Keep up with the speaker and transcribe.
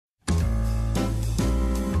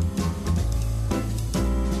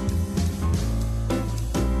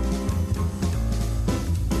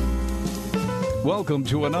Welcome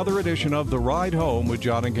to another edition of The Ride Home with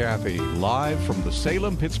John and Kathy, live from the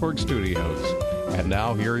Salem-Pittsburgh studios. And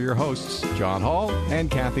now here are your hosts, John Hall and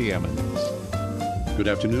Kathy Emmons. Good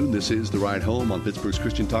afternoon. This is The Ride Home on Pittsburgh's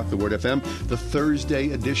Christian Talk, The Word FM, the Thursday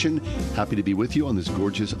edition. Happy to be with you on this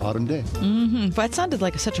gorgeous autumn day. Mm-hmm. But it sounded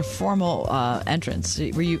like such a formal entrance. Are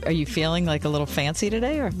you feeling like a little fancy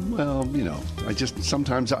today? Or? Well, you know,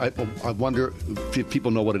 sometimes I wonder if people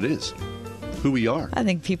know what it is. Who we are. I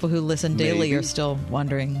think people who listen daily are still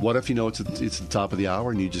wondering. What if it's the top of the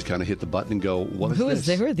hour and you just kind of hit the button and go, what is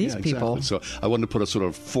this? Who are these people? Exactly. So I wanted to put a sort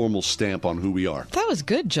of formal stamp on who we are. That was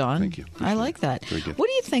good, John. Thank you. Appreciate I like that. Very good. What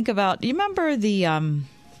do you think about, do you remember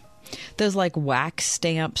those like wax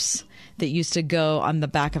stamps that used to go on the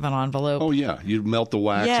back of an envelope? Oh, yeah. You'd melt the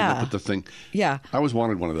wax and then put the thing. Yeah. I always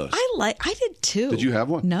wanted one of those. I did too. Did you have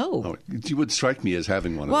one? No. Oh, you would strike me as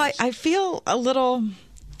having one of those. Well, I feel a little...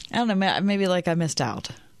 I don't know, maybe like I missed out.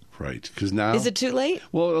 Right, because now... Is it too late?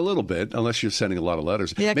 Well, a little bit, unless you're sending a lot of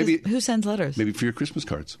letters. Yeah, who sends letters? Maybe for your Christmas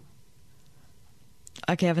cards.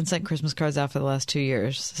 Okay, I haven't sent Christmas cards out for the last 2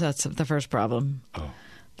 years, so that's the first problem. Oh.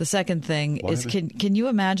 The second thing is, can you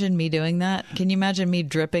imagine me doing that? Can you imagine me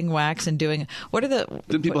dripping wax and doing... What are the...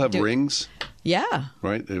 Didn't people have rings? Yeah.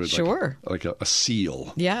 Right? They would sure. Like a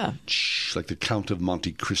seal. Yeah. Like the Count of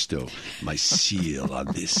Monte Cristo. My seal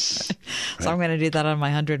on this. Right? So I'm going to do that on my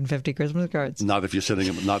 150 Christmas cards. Not if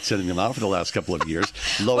you're not sending them out for the last couple of years.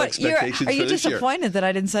 Low expectations for this year. Are you disappointed that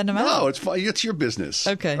I didn't send them out? No, it's fine. It's your business.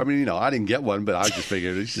 Okay. I mean, I didn't get one, but I just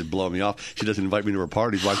figured she's just blowing me off. She doesn't invite me to her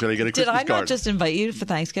parties. Why should I get a Christmas card? Did I not just invite you for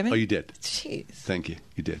Thanksgiving? Oh, you did. Jeez. Thank you.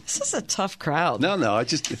 You did. This is a tough crowd. No, it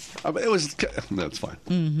was, no, it's fine.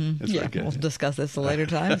 Mm-hmm. It's yeah, good. We'll discuss this a later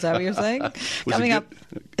time. Is that what you're saying? Coming up,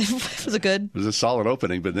 was it good? It was a solid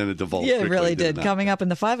opening, but then it devolved. Yeah, it really did. Coming up in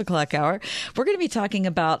the 5 o'clock hour, we're going to be talking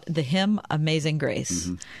about the hymn Amazing Grace.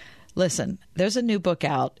 Mm-hmm. Listen, there's a new book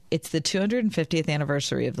out. It's the 250th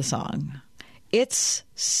anniversary of the song. It's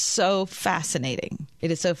so fascinating.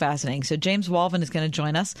 It is so fascinating. So James Walvin is going to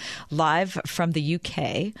join us live from the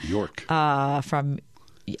UK. York.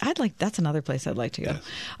 That's another place I'd like to go.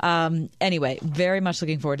 Yes. Anyway, very much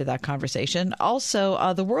looking forward to that conversation.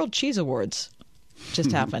 Also, the World Cheese Awards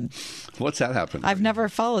just happened. What's that happened? I've never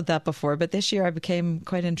followed that before, but this year I became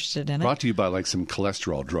quite interested in it. Brought to you by like some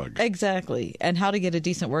cholesterol drug. Exactly. And how to get a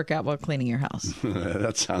decent workout while cleaning your house.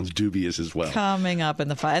 That sounds dubious as well. Coming up in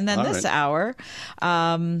the 5. And then this hour,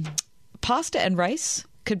 pasta and rice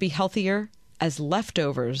could be healthier as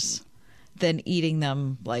leftovers than eating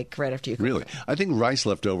them like right after you cook Really? them. I think rice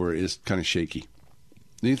leftover is kind of shaky.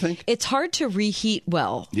 Do you think? It's hard to reheat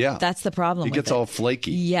well. Yeah. That's the problem It with gets all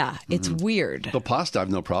flaky. Yeah, it's weird. The pasta, I have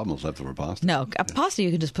no problem with leftover pasta. No, pasta you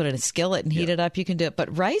can just put in a skillet and heat it up. You can do it.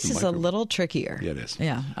 But rice is a little trickier. Yeah, it is.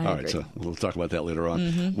 Yeah, I agree. All right, so we'll talk about that later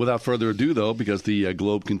on. Without further ado, though, because the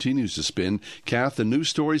globe continues to spin, Kath, the news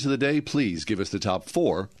stories of the day, please give us the top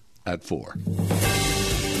 4 at 4.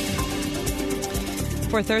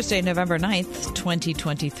 For Thursday, November 9th,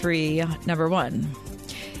 2023, number 1.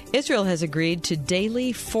 Israel has agreed to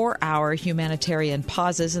daily 4-hour humanitarian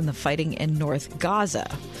pauses in the fighting in North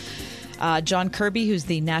Gaza. John Kirby, who's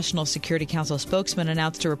the National Security Council spokesman,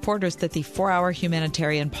 announced to reporters that the 4-hour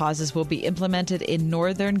humanitarian pauses will be implemented in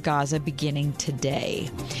northern Gaza beginning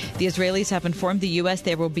today. The Israelis have informed the U.S.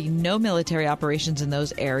 there will be no military operations in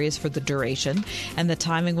those areas for the duration, and the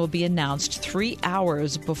timing will be announced 3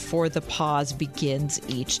 hours before the pause begins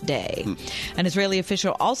each day. An Israeli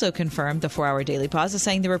official also confirmed the 4-hour daily pause,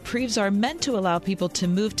 saying the reprieves are meant to allow people to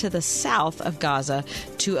move to the south of Gaza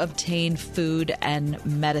to obtain food and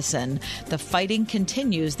medicine. The fighting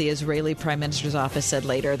continues, the Israeli Prime Minister's office said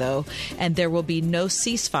later, though, and there will be no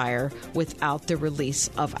ceasefire without the release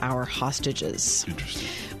of our hostages. Interesting.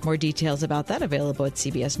 More details about that available at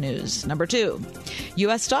CBS News. Number 2,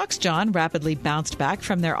 U.S. stocks, John, rapidly bounced back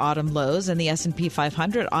from their autumn lows, and the S&P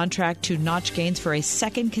 500 on track to notch gains for a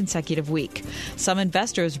second consecutive week. Some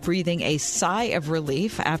investors breathing a sigh of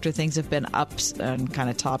relief after things have been up and kind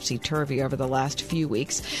of topsy-turvy over the last few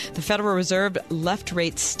weeks. The Federal Reserve left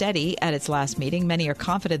rates steady at its last meeting. Many are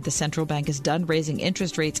confident the central bank is done raising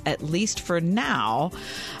interest rates, at least for now.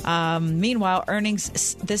 Meanwhile,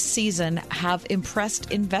 earnings this season have impressed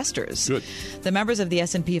investors. Good. The members of the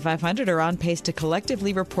S&P 500 are on pace to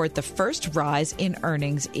collectively report the first rise in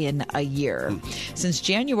earnings in a year. Since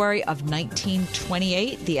January of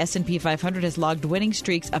 1928, the S&P 500 has logged winning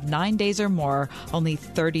streaks of 9 days or more only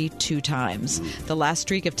 32 times. The last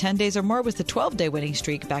streak of 10 days or more was the 12-day winning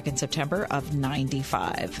streak back in September of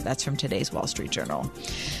 95. That's from today's Wall Street Journal.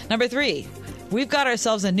 Number 3, we've got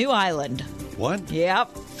ourselves a new island. What? Yep.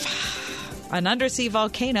 An undersea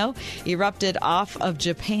volcano erupted off of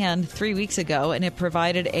Japan 3 weeks ago, and it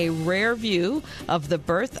provided a rare view of the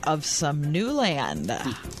birth of some new land.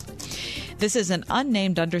 This is an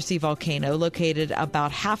unnamed undersea volcano located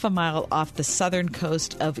about half a mile off the southern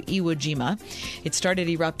coast of Iwo Jima. It started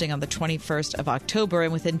erupting on the 21st of October,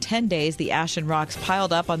 and within 10 days, the ash and rocks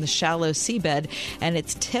piled up on the shallow seabed, and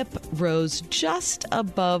its tip rose just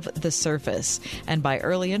above the surface. And by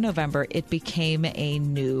early in November, it became a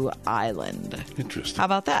new island. Interesting. How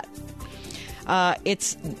about that?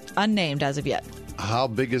 It's unnamed as of yet. How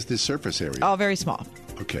big is this surface area? Oh, very small.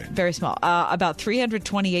 Okay. Very small. About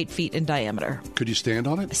 328 feet in diameter. Could you stand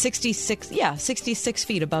on it? 66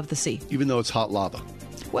 feet above the sea. Even though it's hot lava?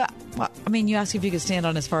 Well, I mean, you ask if you could stand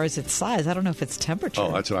on as far as its size. I don't know if it's temperature.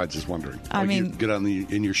 Oh, that's what I was just wondering. I mean, you get on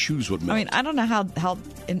in your shoes would melt. I mean, I don't know how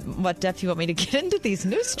in what depth you want me to get into these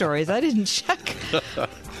news stories. I didn't check.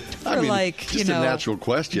 Just a natural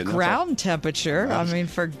question. Ground temperature. I mean,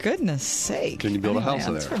 for goodness sake. Can you build a house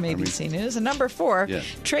there? That's from ABC News. And number 4,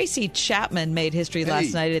 Tracy Chapman made history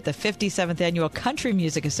last night at the 57th Annual Country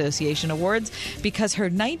Music Association Awards because her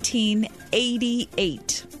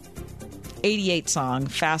 1988 song,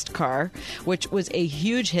 Fast Car, which was a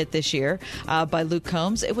huge hit this year by Luke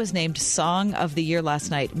Combs. It was named Song of the Year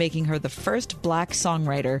last night, making her the first black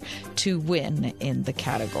songwriter to win in the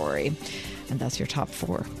category. And that's your top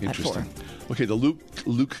 4. Interesting. Okay, the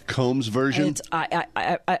Luke Combs version.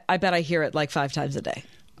 I bet I hear it like 5 times a day.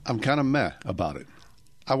 I'm kind of meh about it.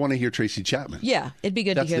 I want to hear Tracy Chapman. Yeah, it'd be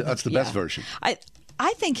good to hear. That's the best version. I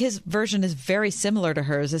think his version is very similar to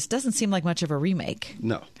hers. This doesn't seem like much of a remake.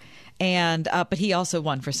 No. And but he also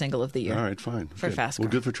won for Single of the Year. All right, fine. For good. Fast Car.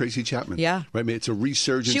 Well, good for Tracy Chapman. Yeah. Right, it's a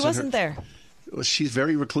resurgence. She wasn't there. Well, she's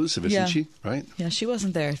very reclusive, isn't she? Right? Yeah, she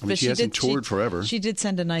wasn't there. I mean, she hasn't toured forever. She did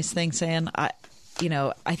send a nice thing saying, I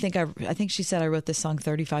think she said I wrote this song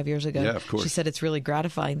 35 years ago. Yeah, of course. She said it's really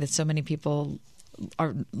gratifying that so many new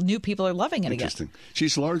people are loving it Interesting. again.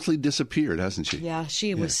 She's largely disappeared, hasn't she? Yeah,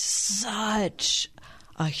 she was such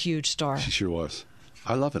a huge star. She sure was.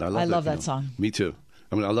 I love it. I love that song. Me too.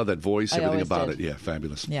 I mean, I love that voice, everything about did. it. Yeah,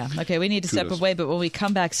 fabulous. Yeah. Okay, we need to step away, but when we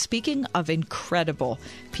come back, speaking of incredible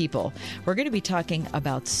people, we're going to be talking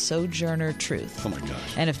about Sojourner Truth. Oh, my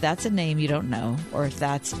gosh. And if that's a name you don't know, or if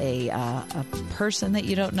that's a person that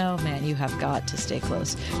you don't know, man, you have got to stay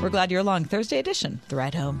close. We're glad you're along. Thursday edition, The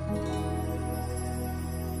Ride Home.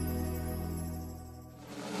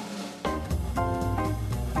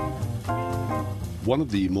 One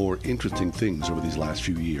of the more interesting things over these last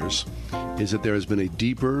few years is that there has been a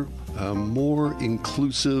deeper, more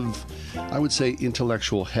inclusive, I would say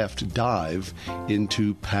intellectual heft dive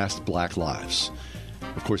into past black lives.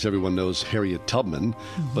 Of course, everyone knows Harriet Tubman,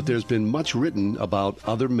 but there's been much written about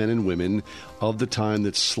other men and women of the time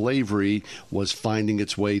that slavery was finding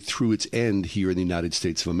its way through its end here in the United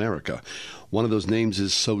States of America. One of those names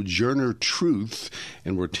is Sojourner Truth,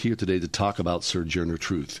 and we're here today to talk about Sojourner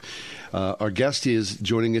Truth. Our guest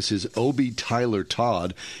joining us is Obie Tyler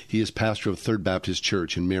Todd. He is pastor of Third Baptist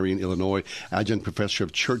Church in Marion, Illinois, adjunct professor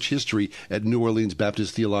of church history at New Orleans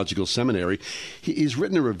Baptist Theological Seminary. He's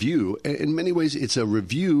written a review. In many ways, it's a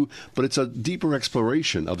review, but it's a deeper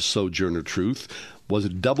exploration of Sojourner Truth. Was a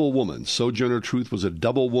double woman. Sojourner Truth was a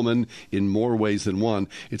double woman in more ways than one.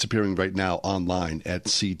 It's appearing right now online at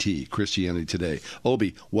CT, Christianity Today.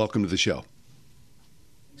 Obie, welcome to the show.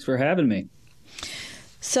 Thanks for having me.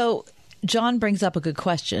 So, John brings up a good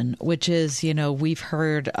question, which is, we've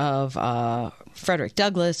heard of Frederick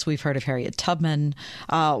Douglass, we've heard of Harriet Tubman.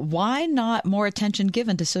 Why not more attention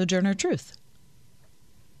given to Sojourner Truth?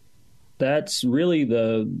 That's really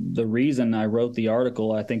the reason I wrote the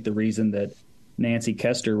article. I think the reason that Nancy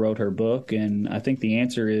Kester wrote her book, and I think the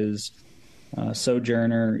answer is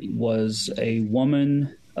Sojourner was a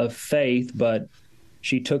woman of faith, but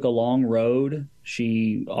she took a long road.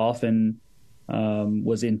 She often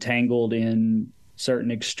was entangled in certain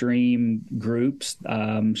extreme groups.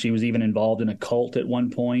 She was even involved in a cult at one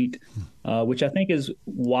point, which I think is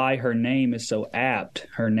why her name is so apt.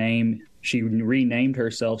 She renamed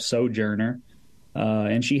herself Sojourner,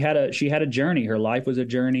 and she had a journey. Her life was a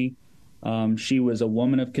journey. She was a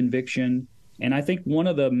woman of conviction. And I think one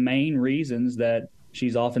of the main reasons that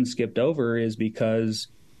she's often skipped over is because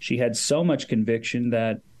she had so much conviction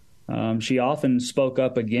that she often spoke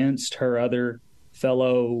up against her other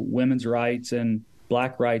fellow women's rights and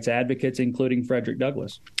black rights advocates, including Frederick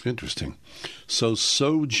Douglass. Interesting. So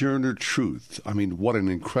Sojourner Truth, I mean, what an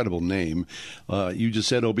incredible name. You just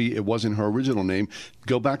said, Obie, it wasn't her original name.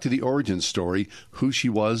 Go back to the origin story, who she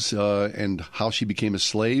was and how she became a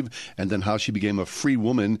slave, and then how she became a free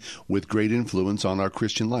woman with great influence on our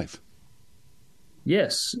Christian life.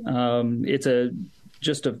 Yes, it's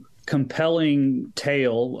just a compelling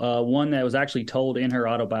tale, one that was actually told in her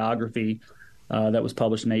autobiography that was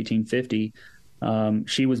published in 1850.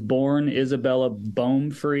 She was born Isabella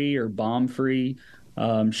Boomfree or Boomfree.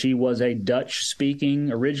 She was a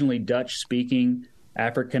originally Dutch-speaking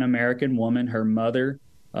African-American woman. Her mother,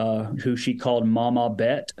 who she called Mama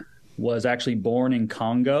Bet, was actually born in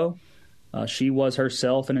Congo. She was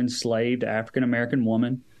herself an enslaved African-American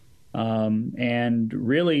woman. And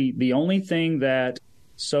really, the only thing that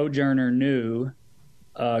Sojourner knew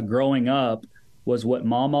growing up was what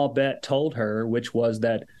Mama Bet told her, which was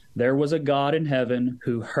that there was a God in heaven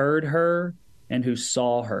who heard her and who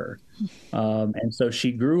saw her. And so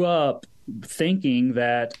she grew up thinking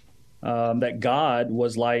that God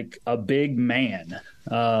was like a big man.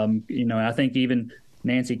 I think even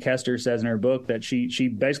Nancy Kester says in her book that she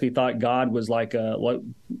basically thought God was like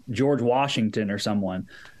George Washington or someone.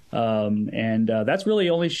 And that's really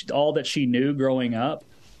all that she knew growing up.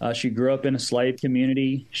 She grew up in a slave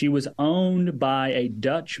community. She was owned by a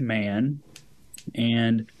Dutch man.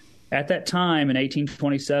 And at that time, in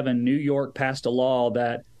 1827, New York passed a law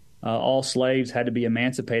that all slaves had to be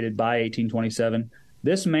emancipated by 1827.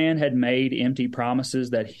 This man had made empty promises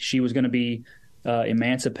that she was going to be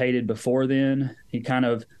emancipated before then. He kind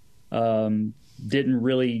of didn't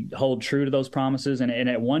really hold true to those promises. And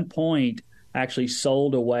at one point, actually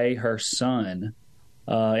sold away her son.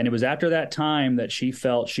 And it was after that time that she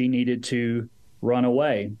felt she needed to run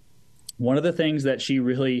away. One of the things that she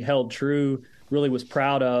really held true, really was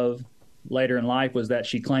proud of later in life, was that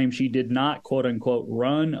she claimed she did not, quote unquote,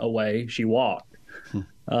 run away. She walked.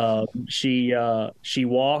 She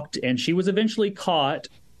walked, and she was eventually caught.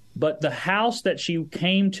 But the house that she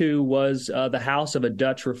came to was the house of a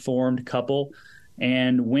Dutch Reformed couple.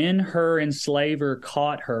 And when her enslaver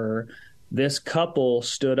caught her, this couple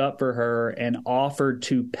stood up for her and offered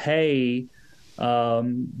to pay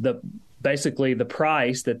basically the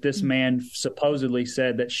price that this man supposedly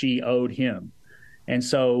said that she owed him. And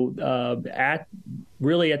so at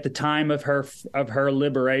the time of her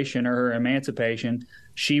liberation or her emancipation,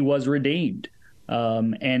 she was redeemed.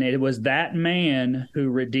 And it was that man who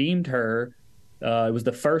redeemed her. It was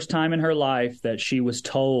the first time in her life that she was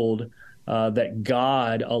told that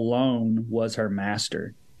God alone was her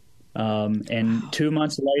master. And 2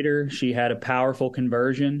 months later, she had a powerful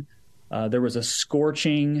conversion. There was a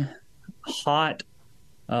scorching, hot,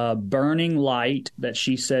 burning light that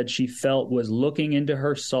she said she felt was looking into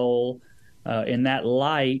her soul. In that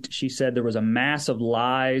light, she said there was a mass of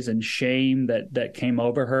lies and shame that came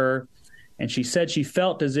over her. And she said she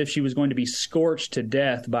felt as if she was going to be scorched to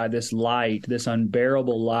death by this light, this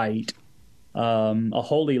unbearable light, a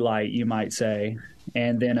holy light, you might say.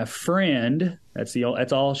 And then a friend, that's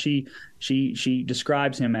all she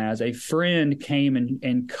describes him as, a friend came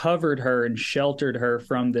and covered her and sheltered her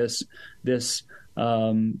from this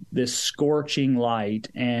scorching light.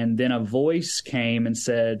 And then a voice came and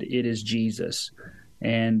said, "It is Jesus."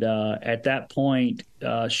 And at that point,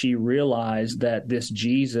 she realized that this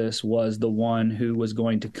Jesus was the one who was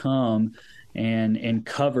going to come and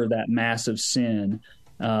cover that massive sin.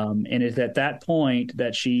 And it's at that point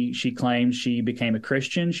that she claimed she became a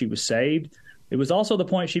Christian. She was saved. It was also the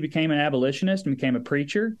point she became an abolitionist and became a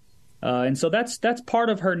preacher. And so that's part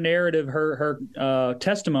of her narrative, her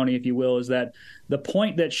testimony, if you will, is that the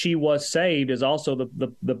point that she was saved is also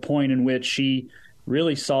the point in which she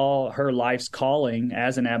really saw her life's calling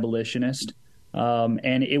as an abolitionist.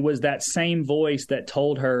 And it was that same voice that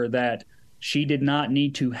told her that she did not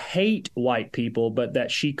need to hate white people, but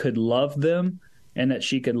that she could love them and that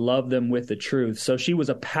she could love them with the truth. So she was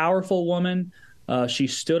a powerful woman. She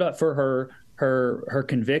stood up for her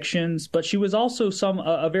convictions, but she was also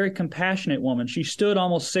a very compassionate woman. She stood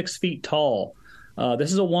almost 6 feet tall.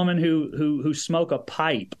 This is a woman who smoked a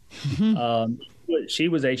pipe. She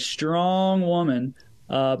was a strong woman,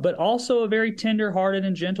 but also a very tender-hearted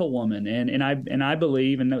and gentle woman. And I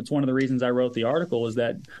believe, and that's one of the reasons I wrote the article, is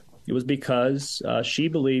that it was because she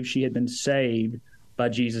believed she had been saved by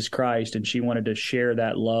Jesus Christ, and she wanted to share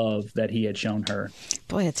that love that he had shown her.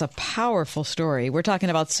 Boy, it's a powerful story. We're talking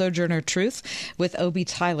about Sojourner Truth with Obie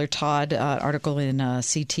Tyler Todd, article in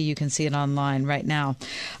CT. You can see it online right now.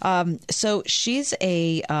 So she's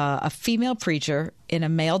a female preacher in a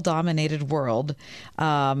male-dominated world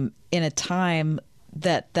in a time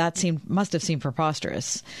that must have seemed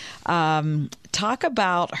preposterous. Talk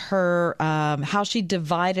about her, how she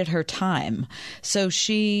divided her time. So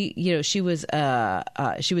she was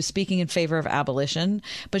speaking in favor of abolition,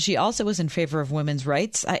 but she also was in favor of women's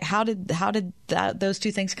rights. How did those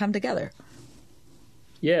two things come together?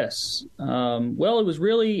 Yes. Well, it was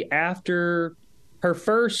really after her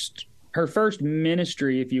first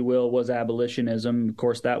ministry, if you will, was abolitionism. Of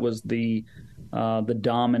course, that was the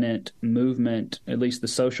dominant movement, at least the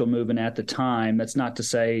social movement at the time. That's not to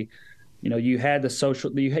say, you had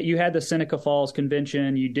you had the Seneca Falls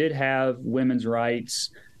Convention, you did have women's rights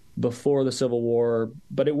before the Civil War,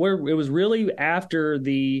 but it was really after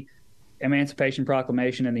the Emancipation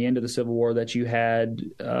Proclamation and the end of the Civil War that you had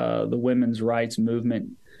the women's rights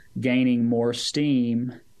movement gaining more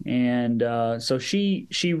steam. And so she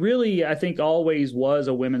really, I think, always was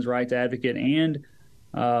a women's rights advocate and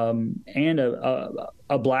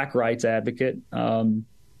a black rights advocate,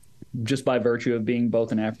 just by virtue of being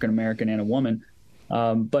both an African American and a woman.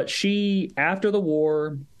 But she, after the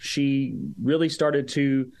war, she really started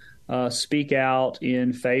to speak out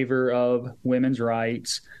in favor of women's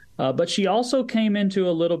rights. But she also came into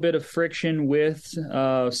a little bit of friction with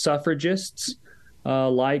suffragists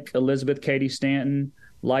like Elizabeth Cady Stanton,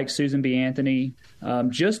 like Susan B. Anthony,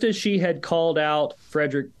 just as she had called out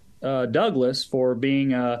Frederick Douglass for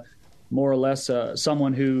being more or less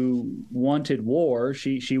someone who wanted war.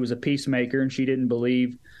 She was a peacemaker, and she didn't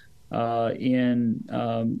believe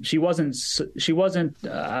she wasn't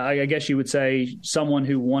I guess you would say someone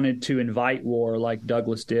who wanted to invite war like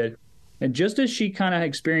Douglass did. And just as she kind of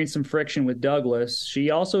experienced some friction with Douglass,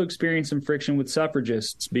 she also experienced some friction with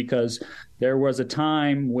suffragists, because there was a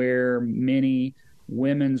time where many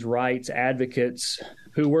women's rights advocates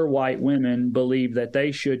who were white women believed that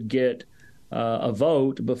they should get a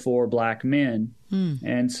vote before black men.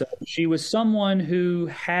 And so she was someone who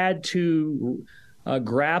had to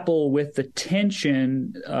grapple with the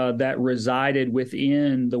tension that resided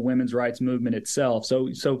within the women's rights movement itself.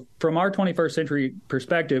 So from our 21st century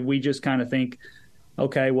perspective, we just kind of think,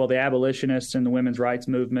 okay, well, the abolitionists and the women's rights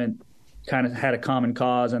movement kind of had a common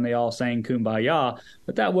cause and they all sang Kumbaya,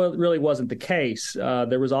 but that really wasn't the case.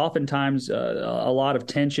 There was oftentimes a lot of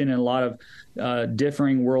tension and a lot of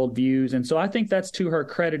differing worldviews. And so I think that's to her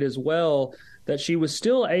credit as well, that she was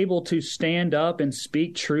still able to stand up and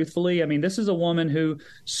speak truthfully. I mean, this is a woman who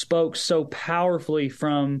spoke so powerfully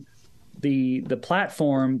from the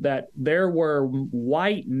platform that there were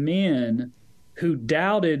white men who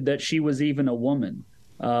doubted that she was even a woman.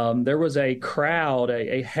 There was a crowd,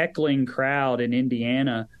 a heckling crowd in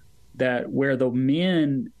Indiana where the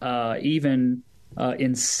men even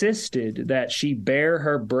insisted that she bare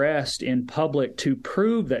her breast in public to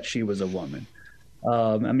prove that she was a woman.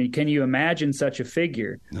 I mean, can you imagine such a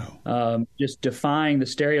figure? No. Just defying the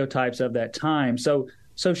stereotypes of that time. So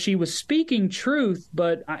she was speaking truth,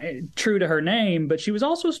 but true to her name, but she was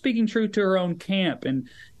also speaking truth to her own camp. And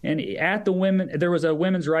at there was a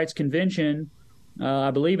women's rights convention,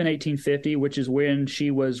 I believe in 1850, which is when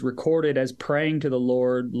she was recorded as praying to the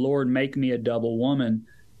Lord, "Lord, make me a double woman."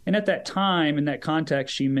 And at that time, in that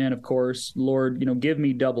context, she meant, of course, "Lord, give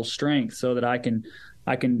me double strength so that I can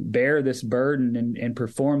bear this burden and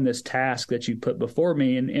perform this task that you put before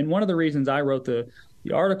me." And one of the reasons I wrote the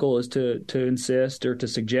article is to insist or to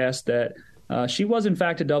suggest that she was, in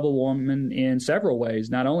fact, a double woman in several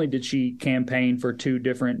ways. Not only did she campaign for two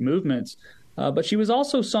different movements, but she was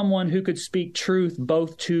also someone who could speak truth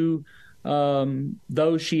both to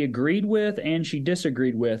those she agreed with and she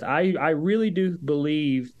disagreed with. I really do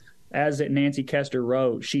believe, as Nancy Kester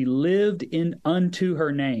wrote, she lived unto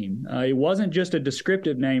her name. It wasn't just a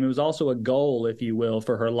descriptive name. It was also a goal, if you will,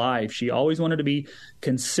 for her life. She always wanted to be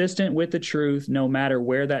consistent with the truth, no matter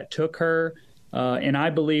where that took her. And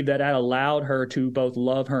I believe that allowed her to both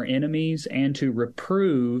love her enemies and to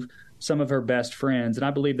reprove some of her best friends. And I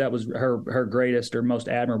believe that was her greatest or most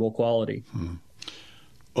admirable quality.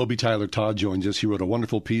 Obie Tyler Todd joins us. He wrote a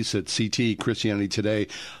wonderful piece at CT, Christianity Today.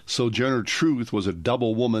 Sojourner Truth was a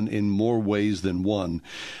double woman in more ways than one.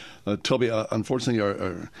 Toby, unfortunately,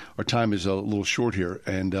 our time is a little short here.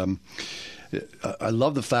 And I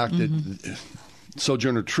love the fact that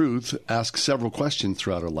Sojourner Truth asks several questions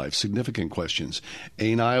throughout her life, significant questions.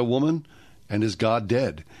 Ain't I a woman? And is God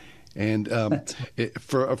dead? And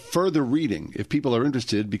for a further reading, if people are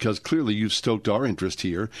interested, because clearly you've stoked our interest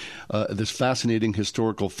here, this fascinating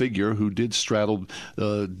historical figure who did straddle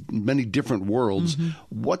many different worlds,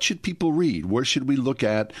 what should people read? Where should we look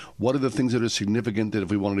at? What are the things that are significant that if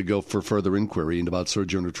we wanted to go for further inquiry into about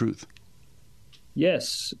Sojourner Truth?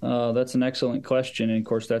 Yes, that's an excellent question. And, of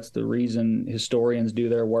course, that's the reason historians do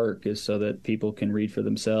their work, is so that people can read for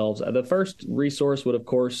themselves. The first resource would, of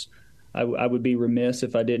course, I would be remiss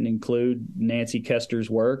if I didn't include Nancy Kester's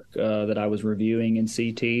work that I was reviewing in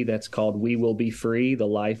CT. That's called We Will Be Free, The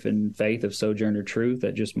Life and Faith of Sojourner Truth,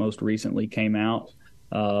 that just most recently came out.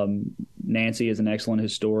 Nancy is an excellent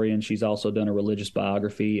historian. She's also done a religious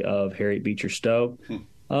biography of Harriet Beecher Stowe.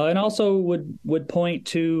 and also would point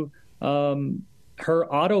to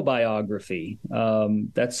her autobiography.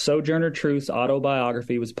 That's Sojourner Truth's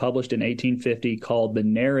autobiography, was published in 1850, called The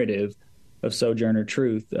Narrative of Sojourner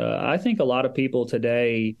Truth. I think a lot of people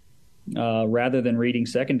today, rather than reading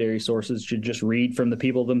secondary sources, should just read from the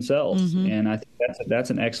people themselves. Mm-hmm. And I think that's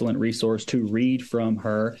an excellent resource to read from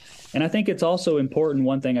her. And I think it's also important,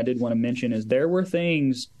 one thing I did want to mention is there were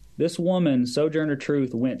things, this woman, Sojourner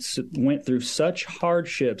Truth, went through such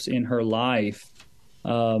hardships in her life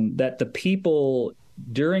that the people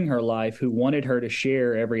during her life who wanted her to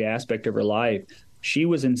share every aspect of her life, she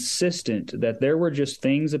was insistent that there were just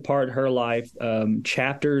things apart her life,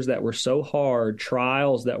 chapters that were so hard,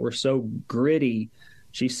 trials that were so gritty.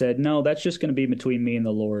 She said, no, that's just going to be between me and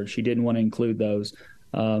the Lord. She didn't want to include those.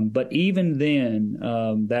 But even then,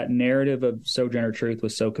 that narrative of Sojourner Truth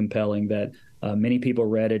was so compelling that many people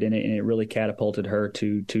read it, and it really catapulted her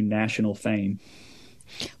to national fame.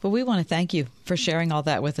 Well, we want to thank you for sharing all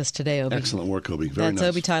that with us today, Obi. Excellent work, Obi. Very That's nice.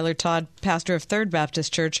 Obi Tyler Todd, pastor of Third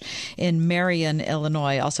Baptist Church in Marion,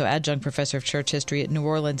 Illinois, also adjunct professor of church history at New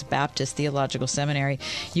Orleans Baptist Theological Seminary.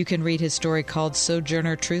 You can read his story called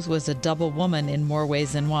Sojourner Truth Was a Double Woman in More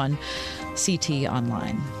Ways Than One, CT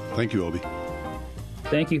Online. Thank you, Obi.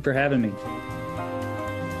 Thank you for having me.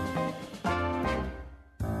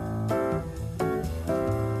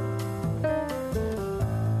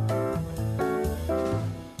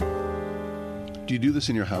 Do you do this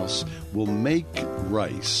in your house? We'll make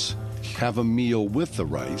rice, have a meal with the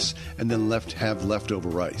rice, and then have leftover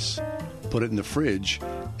rice. Put it in the fridge,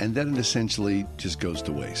 and then it essentially just goes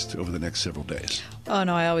to waste over the next several days. Oh,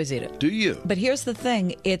 no, I always eat it. Do you? But here's the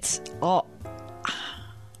thing. It's all...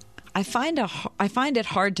 I find it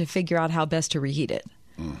hard to figure out how best to reheat it.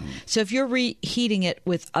 Mm-hmm. So if you're reheating it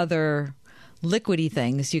with other liquidy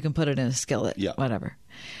things, you can put it in a skillet, whatever.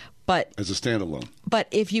 But as a standalone.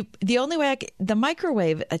 But the only way the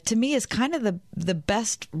microwave to me is kind of the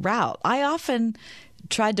best route. I often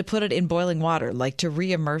tried to put it in boiling water, like to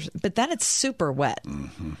re-immerse, but then it's super wet.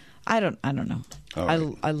 Mm-hmm. I don't know.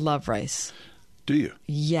 Right. I love rice. Do you?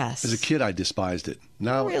 Yes. As a kid, I despised it.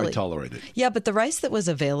 Now I tolerate it. Yeah, but the rice that was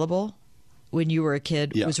available when you were a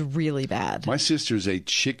kid was really bad. My sisters ate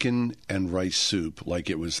chicken and rice soup like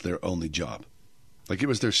it was their only job. Like it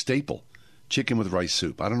was their staple. Chicken with rice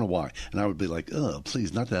soup. I don't know why. And I would be like, oh,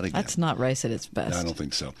 please, not that again. That's not rice at its best. No, I don't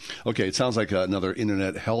think so. Okay, it sounds like another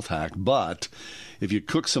internet health hack, but if you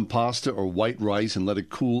cook some pasta or white rice and let it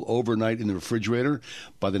cool overnight in the refrigerator,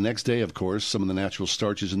 by the next day, of course, some of the natural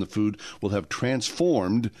starches in the food will have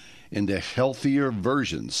transformed into healthier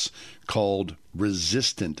versions called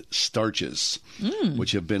resistant starches,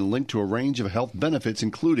 which have been linked to a range of health benefits,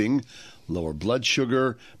 including lower blood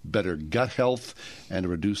sugar, better gut health, and a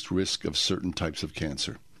reduced risk of certain types of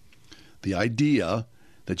cancer. The idea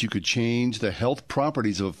that you could change the health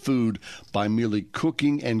properties of a food by merely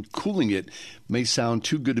cooking and cooling it may sound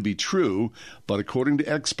too good to be true, but according to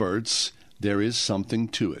experts, there is something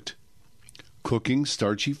to it. Cooking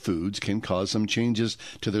starchy foods can cause some changes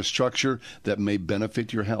to their structure that may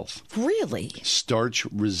benefit your health. Really? Starch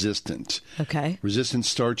resistant. Okay. Resistant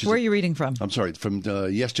starch is... Where are you reading from? I'm sorry, from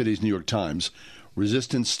yesterday's New York Times.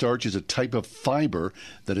 Resistant starch is a type of fiber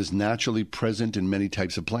that is naturally present in many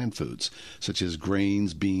types of plant foods, such as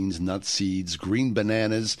grains, beans, nuts, seeds, green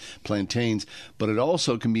bananas, plantains, but it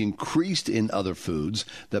also can be increased in other foods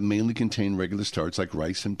that mainly contain regular starch like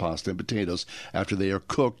rice and pasta and potatoes after they are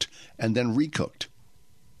cooked and then recooked.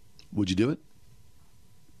 Would you do it?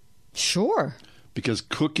 Sure. Because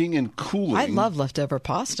cooking and cooling... I love leftover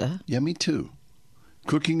pasta. Yeah, me too.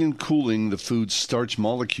 Cooking and cooling the food's starch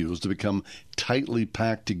molecules to become tightly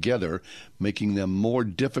packed together, making them more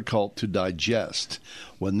difficult to digest.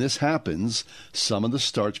 When this happens, some of the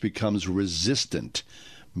starch becomes resistant,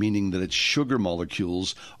 meaning that its sugar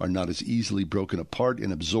molecules are not as easily broken apart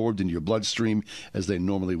and absorbed into your bloodstream as they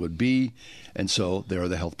normally would be, and so there are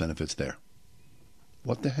the health benefits there.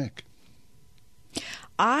 What the heck?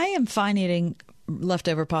 I am fine eating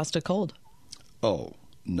leftover pasta cold. Oh,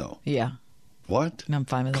 no. Yeah. What? And I'm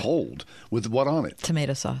fine with it. Cold? With what on it?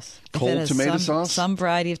 Tomato sauce. Cold tomato sauce? Some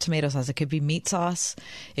variety of tomato sauce. It could be meat sauce.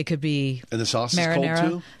 It could be And the sauce marinara. is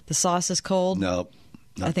cold too? The sauce is cold. No.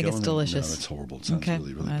 I think it's delicious. No, it's horrible. It sounds okay.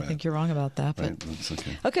 really, really bad. I think you're wrong about that. But... Right, that's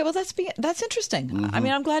okay. Okay, well, that's interesting. Mm-hmm. I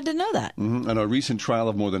mean, I'm glad to know that. Mm-hmm. And a recent trial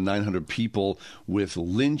of more than 900 people with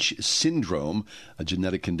Lynch syndrome, a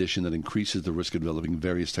genetic condition that increases the risk of developing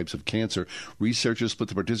various types of cancer, researchers split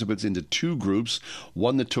the participants into two groups,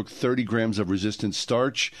 one that took 30 grams of resistant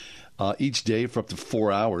starch each day for up to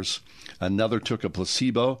 4 hours. Another took a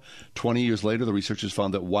placebo. 20 years later, the researchers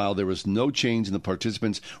found that while there was no change in the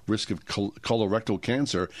participants' risk of colorectal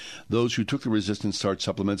cancer, those who took the resistant starch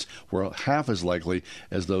supplements were half as likely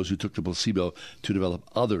as those who took the placebo to develop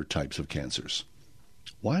other types of cancers.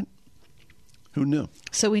 What? Who knew?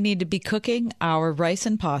 So we need to be cooking our rice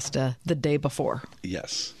and pasta the day before.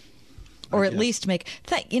 Yes. Or at least make...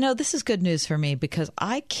 this is good news for me because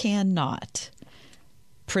I cannot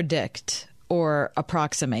predict or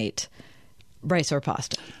approximate rice or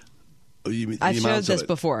pasta. I've showed this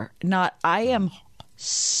before. I am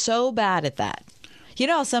so bad at that. You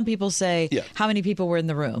know how some people say, how many people were in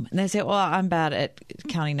the room? And they say, well, I'm bad at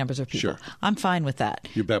counting numbers of people. Sure. I'm fine with that.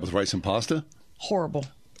 You're bad with rice and pasta? Horrible.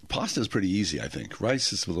 Pasta is pretty easy, I think.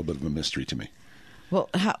 Rice is a little bit of a mystery to me. Well,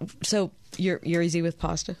 so you're easy with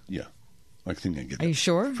pasta? Yeah. I think I can get that. Are you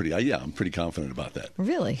sure? Yeah, I'm pretty confident about that.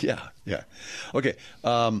 Really? Yeah. Okay.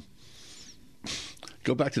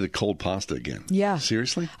 Go back to the cold pasta again. Yeah.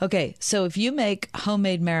 Seriously? Okay, so if you make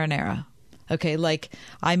homemade marinara,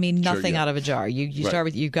 nothing out of a jar. You start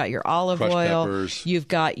with, you've got your olive crushed oil, peppers. You've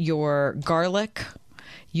got your garlic,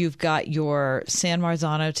 you've got your San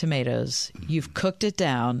Marzano tomatoes, you've cooked it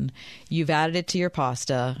down, you've added it to your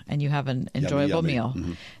pasta, and you have an enjoyable yummy. meal.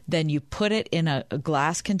 Mm-hmm. Then you put it in a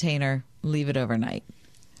glass container, leave it overnight.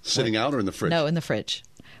 Sitting out or in the fridge? No, in the fridge.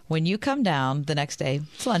 When you come down the next day,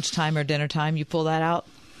 it's lunchtime or dinner time, you pull that out.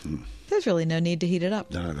 There's really no need to heat it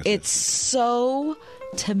up. No, it's so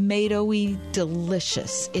tomatoey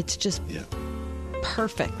delicious. It's just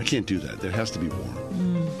perfect. I can't do that. It has to be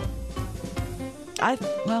warm.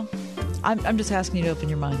 I'm just asking you to open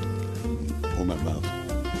your mind. Or my mouth.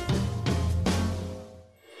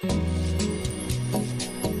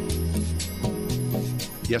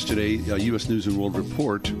 Yesterday, U.S. News & World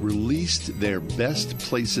Report released their best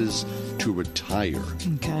places to retire,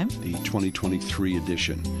 the 2023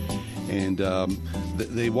 edition. And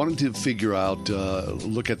they wanted to figure out,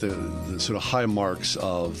 look at the sort of high marks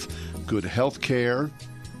of good health care,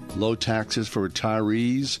 low taxes for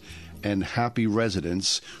retirees, and happy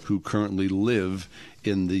residents who currently live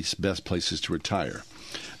in these best places to retire.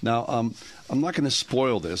 Now, I'm not going to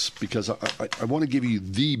spoil this because I want to give you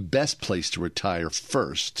the best place to retire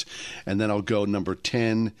first, and then I'll go number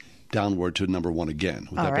 10 downward to number 1 again.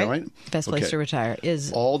 Would that be all right? Best place to retire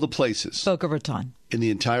is all the places. Boca Raton. In the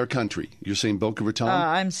entire country. You're saying Boca Raton?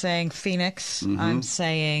 I'm saying Phoenix. Mm-hmm. I'm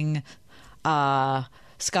saying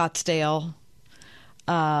Scottsdale.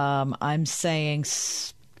 I'm saying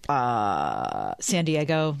San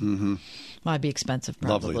Diego. Mm-hmm. Might be expensive,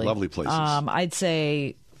 probably. Lovely places. I'd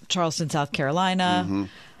say Charleston, South Carolina. Mm-hmm.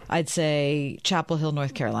 I'd say Chapel Hill,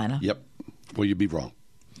 North Carolina. Yep. Well, you'd be wrong.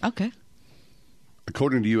 Okay.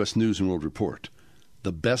 According to U.S. News & World Report,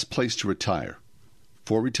 the best place to retire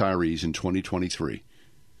for retirees in 2023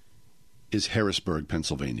 is Harrisburg,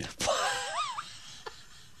 Pennsylvania.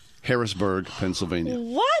 Harrisburg, Pennsylvania.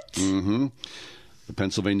 What? Mm-hmm.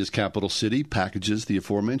 Pennsylvania's capital city packages the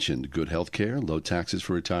aforementioned good health care, low taxes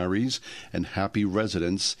for retirees, and happy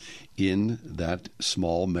residents in that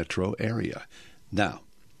small metro area. Now,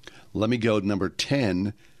 let me go number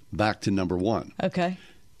 10 back to number 1. Okay.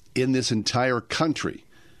 In this entire country,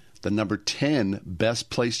 the number 10 best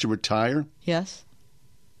place to retire? Yes.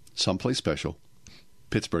 Someplace special.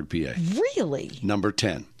 Pittsburgh, PA. Really? Number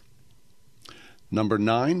 10. Number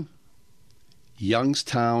 9,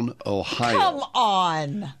 Youngstown, Ohio. Come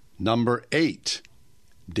on. Number 8,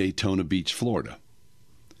 Daytona Beach, Florida.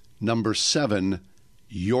 Number 7,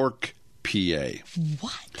 York, PA.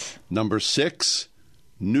 What? Number 6,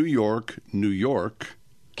 New York, New York.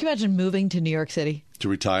 Can you imagine moving to New York City? To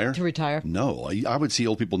retire? To retire. No. I would see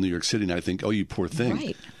old people in New York City and I think, oh, you poor thing.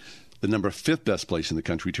 Right. The number 5th best place in the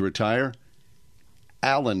country to retire,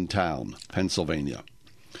 Allentown, Pennsylvania.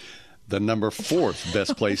 The number 4th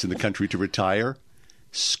best place in the country to retire,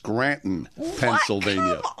 Scranton,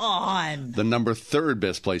 Pennsylvania. Come on. The number 3rd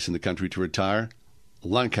best place in the country to retire,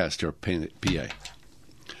 Lancaster, PA.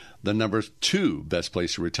 The number 2 best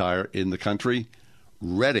place to retire in the country,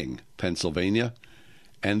 Reading, Pennsylvania.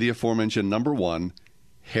 And the aforementioned number 1,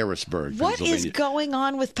 Harrisburg, Pennsylvania. What is going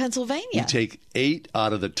on with Pennsylvania? You take 8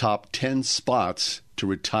 out of the top 10 spots to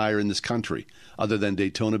retire in this country, other than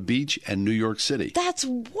Daytona Beach and New York City. That's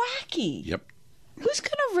wacky. Yep. Who's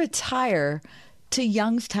going to retire to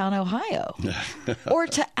Youngstown, Ohio? Or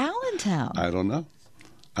to Allentown? I don't know.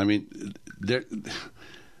 I mean,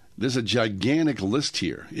 there's a gigantic list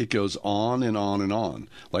here. It goes on and on and on.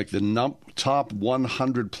 Like the top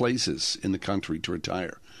 100 places in the country to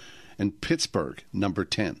retire. And Pittsburgh, number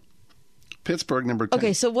 10. Pittsburgh, number 10.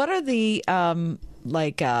 Okay, so what are the data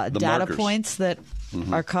markers. points that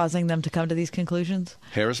are causing them to come to these conclusions?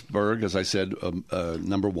 Harrisburg, as I said,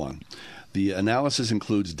 number one. The analysis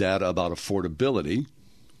includes data about affordability,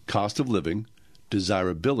 cost of living,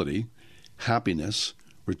 desirability, happiness,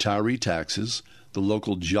 retiree taxes, the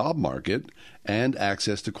local job market, and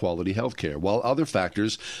access to quality health care, while other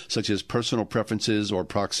factors such as personal preferences or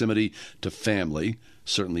proximity to family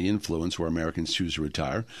certainly influence where Americans choose to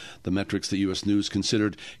retire. The metrics that U.S. News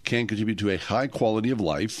considered can contribute to a high quality of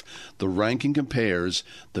life. The ranking compares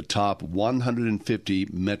the top 150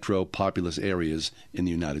 metro populous areas in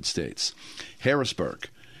the United States. Harrisburg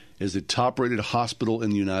is the top-rated hospital in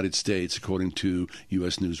the United States, according to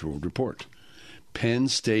U.S. News World Report. Penn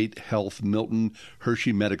State Health Milton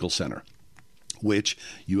Hershey Medical Center, which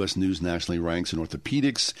U.S. News nationally ranks in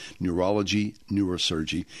orthopedics, neurology,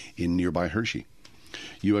 neurosurgery in nearby Hershey.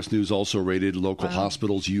 U.S. News also rated local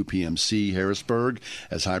hospitals UPMC Harrisburg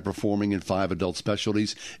as high-performing in 5 adult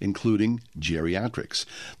specialties, including geriatrics.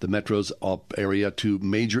 The metro's up area to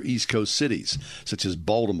major East Coast cities, such as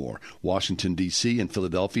Baltimore, Washington, D.C., and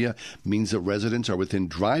Philadelphia, means that residents are within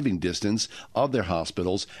driving distance of their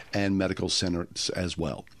hospitals and medical centers as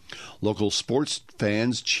well. Local sports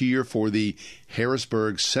fans cheer for the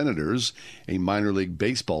Harrisburg Senators, a minor league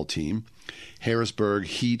baseball team, Harrisburg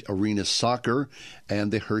Heat Arena Soccer,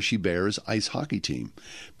 and the Hershey Bears ice hockey team.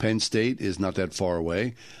 Penn State is not that far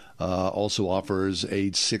away. Also offers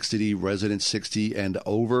age 60, residents 60 and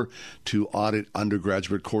over to audit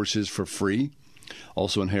undergraduate courses for free.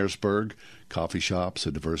 Also in Harrisburg, coffee shops,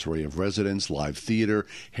 a diverse array of residents, live theater,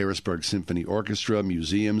 Harrisburg Symphony Orchestra,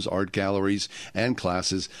 museums, art galleries, and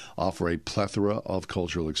classes offer a plethora of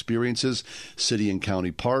cultural experiences. City and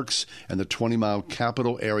county parks and the 20-mile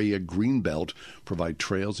capital area Greenbelt provide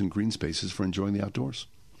trails and green spaces for enjoying the outdoors.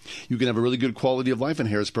 You can have a really good quality of life in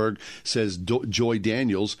Harrisburg, says Joy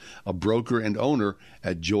Daniels, a broker and owner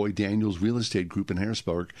at Joy Daniels Real Estate Group in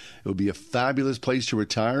Harrisburg. It would be a fabulous place to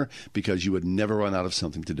retire because you would never run out of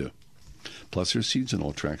something to do. Plus, there's seasonal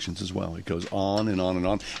attractions as well. It goes on and on and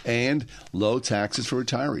on. And low taxes for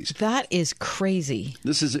retirees. That is crazy.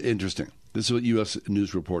 This is interesting. This is what U.S.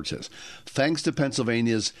 News Report says. Thanks to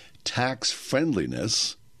Pennsylvania's tax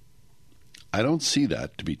friendliness, I don't see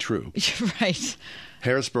that to be true. Right.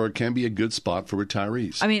 Harrisburg can be a good spot for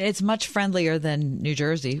retirees. I mean, it's much friendlier than New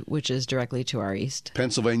Jersey, which is directly to our east.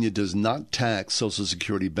 Pennsylvania does not tax Social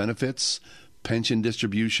Security benefits, pension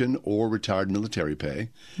distribution, or retired military pay.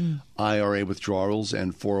 IRA withdrawals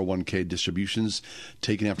and 401k distributions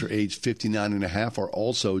taken after age 59 and a half are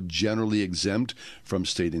also generally exempt from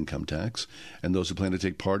state income tax. And those who plan to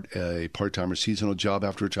take a part-time or seasonal job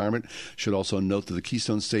after retirement should also note that the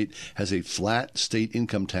Keystone State has a flat state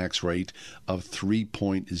income tax rate of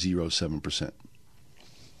 3.07%.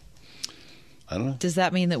 I don't know. Does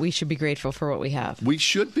that mean that we should be grateful for what we have? We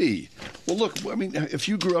should be. Well, look, I mean, if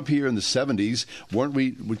you grew up here in the 70s, weren't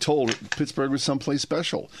we told Pittsburgh was someplace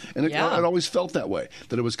special? And it always felt that way,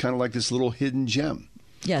 that it was kind of like this little hidden gem.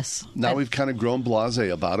 Yes. Now we've kind of grown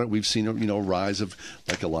blasé about it. We've seen a rise of,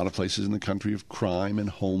 like a lot of places in the country, of crime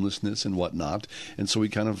and homelessness and whatnot. And so we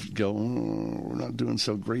kind of go, we're not doing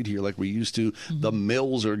so great here like we used to. Mm-hmm. The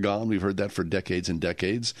mills are gone. We've heard that for decades and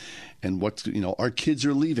decades. And our kids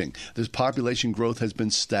are leaving. This population growth has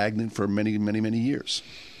been stagnant for many, many, many years.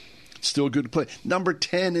 Still a good place. Number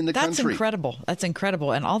 10 in the country. That's incredible. That's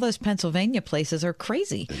incredible. And all those Pennsylvania places are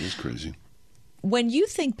crazy. It is crazy. When you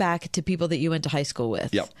think back to people that you went to high school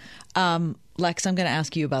with, yep. Lex, I'm going to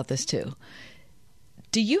ask you about this too.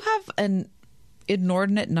 Do you have an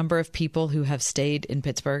inordinate number of people who have stayed in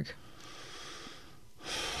Pittsburgh?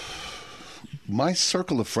 My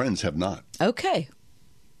circle of friends have not. Okay.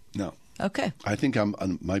 No. Okay. I think I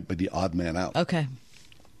might be the odd man out. Okay.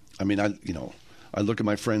 I mean, I look at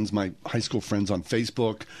my friends, my high school friends on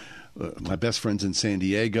Facebook. My best friends in San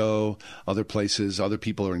Diego, other places. Other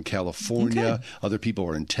people are in California. Okay. Other people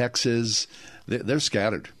are in Texas. They're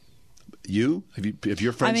scattered. You? Have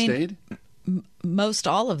your friends stayed? Most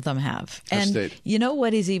all of them have. I've and stayed. You know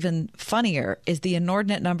what is even funnier is the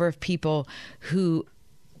inordinate number of people who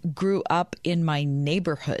grew up in my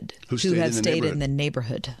neighborhood who have stayed in the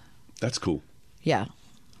neighborhood. That's cool. Yeah.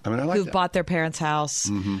 I mean, I like who've that. bought their parents' house,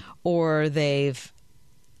 mm-hmm. or they've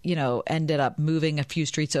ended up moving a few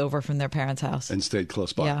streets over from their parents' house. And stayed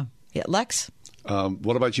close by. Yeah. Lex?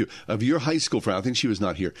 What about you? Of your high school friends, I think she was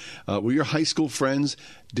not here. Were your high school friends,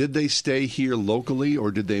 did they stay here locally or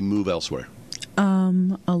did they move elsewhere? A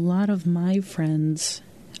lot of my friends,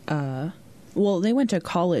 they went to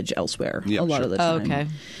college elsewhere a lot of the time.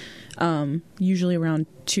 Oh, okay. Usually around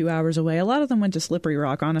 2 hours away. A lot of them went to Slippery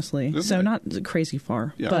Rock, honestly. Okay. So not crazy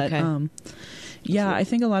far. Yeah. But, okay. I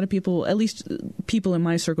think a lot of people, at least people in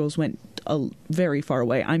my circles, went very far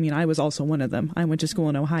away. I mean, I was also one of them. I went to school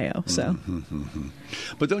in Ohio, so.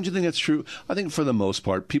 But don't you think that's true? I think for the most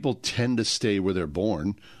part, people tend to stay where they're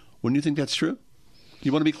born. Wouldn't you think that's true?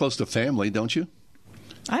 You want to be close to family, don't you?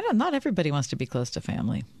 Not everybody wants to be close to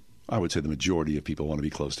family. I would say the majority of people want to be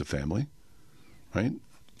close to family, right?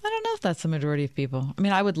 I don't know if that's the majority of people. I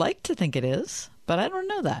mean, I would like to think it is, but I don't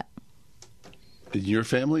know that. In your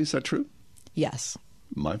family, is that true? Yes.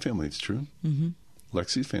 My family, it's true. Mm-hmm.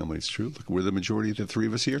 Lexi's family, it's true. Look, we're the majority of the three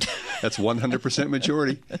of us here. That's 100%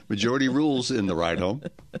 majority. Majority rules in the ride home,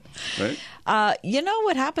 right? You know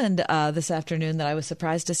what happened this afternoon that I was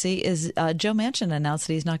surprised to see is Joe Manchin announced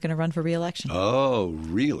that he's not going to run for re-election. Oh,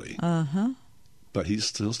 really? Uh-huh. But he'll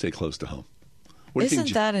still stay close to home. What do you Isn't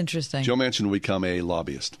think, that interesting? Joe Manchin will become a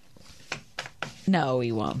lobbyist. No,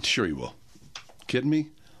 he won't. Sure he will. Kidding me?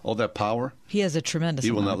 All that power? He has a tremendous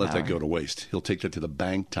He will amount not of let that power. go to waste. He'll take that to the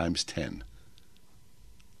bank times 10.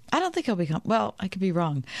 I don't think he'll become. Well, I could be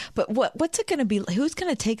wrong, but what's it going to be? Who's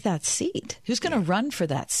going to take that seat? Who's going to run for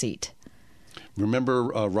that seat? Remember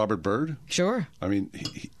Robert Byrd? Sure. I mean,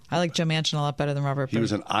 I like Joe Manchin a lot better than Robert Byrd. he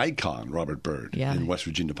was an icon, Robert Byrd, Yeah. in West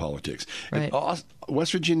Virginia politics. Right. And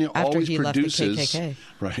West Virginia After always he left the produces KKK.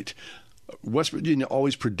 right. West Virginia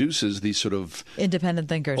always produces these sort of Independent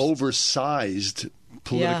thinkers. oversized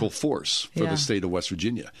political Yeah. force for Yeah. the state of West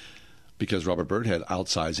Virginia. Because Robert Byrd had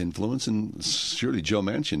outsized influence, and surely Joe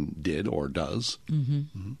Manchin did or does.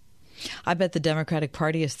 I bet the Democratic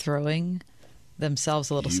Party is throwing themselves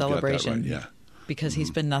a little You got that celebration. right, yeah. Because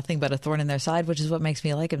he's been nothing but a thorn in their side, which is what makes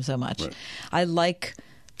me like him so much. Right. I like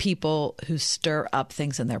people who stir up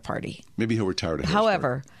things in their party. Maybe he'll retire to Harrisburg.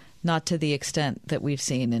 However, not to the extent that we've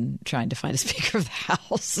seen in trying to find a Speaker of the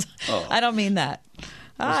House. Oh. I don't mean that.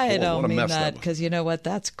 I what a don't mean mess that that was. because you know what?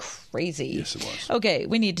 That's crazy. Yes, it was. Okay,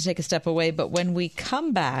 we need to take a step away, but when we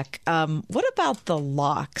come back, what about the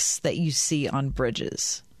locks that you see on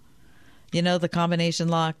bridges? You know, the combination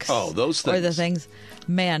locks? Oh, those Or the things. things.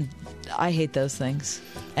 Man, I hate those things.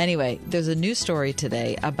 Anyway, there's a news story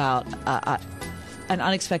today about an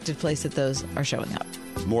unexpected place that those are showing up.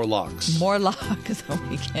 More locks. More locks.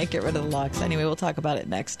 We can't get rid of the locks. Anyway, we'll talk about it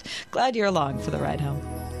next. Glad you're along for the ride home.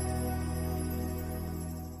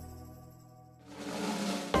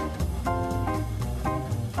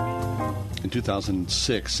 In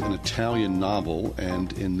 2006, an Italian novel,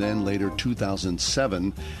 and in then later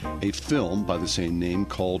 2007, a film by the same name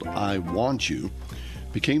called I Want You,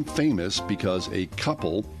 became famous because a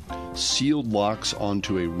couple sealed locks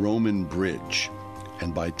onto a Roman bridge.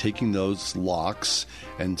 And by taking those locks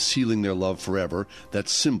and sealing their love forever, that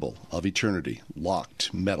symbol of eternity,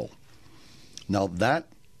 locked metal. Now that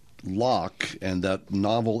lock and that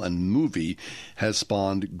novel and movie has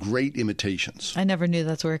spawned great imitations. I never knew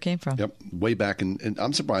that's where it came from. Yep, way back, and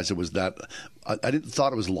I'm surprised it was that. I didn't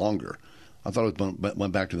thought it was longer. I thought it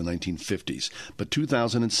went back to the 1950s. But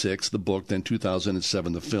 2006, the book, then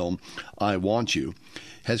 2007, the film, I Want You,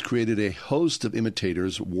 has created a host of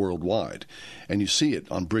imitators worldwide. And you see it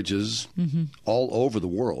on bridges all over the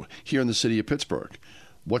world. Here in the city of Pittsburgh.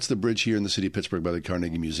 What's the bridge here in the city of Pittsburgh by the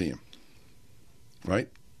Carnegie Museum? Right?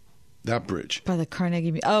 That bridge. By the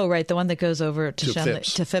Carnegie. Oh, right. The one that goes over to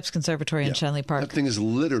Phipps. to Phipps Conservatory in Yeah. Shenley Park. That thing is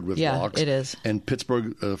littered with Yeah, locks. it is. And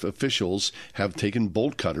Pittsburgh officials have taken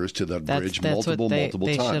bolt cutters to that bridge multiple they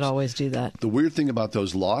times. should always do that. The weird thing about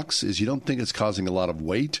those locks is you don't think it's causing a lot of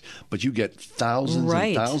weight, but you get thousands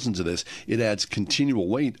Right. and thousands of this. It adds continual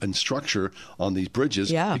weight and structure on these bridges.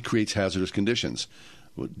 Yeah. It creates hazardous conditions.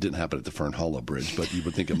 Well, it didn't happen at the Fern Hollow Bridge, but you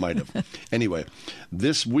would think it might have. Anyway,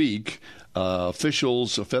 this week,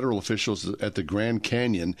 federal officials at the Grand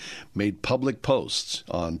Canyon made public posts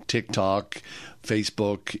on TikTok,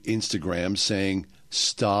 Facebook, Instagram saying,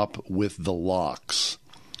 "Stop with the locks."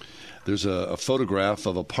 There's a photograph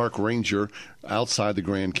of a park ranger outside the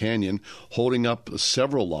Grand Canyon holding up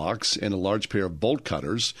several locks and a large pair of bolt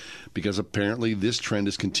cutters because apparently this trend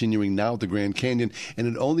is continuing now at the Grand Canyon, and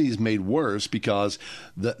it only is made worse because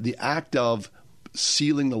the act of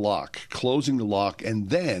sealing the lock, closing the lock, and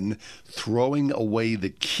then throwing away the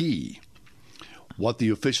key. What the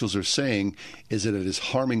officials are saying is that it is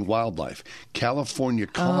harming wildlife. California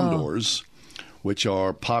condors, which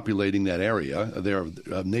are populating that area. They're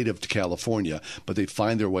native to California, but they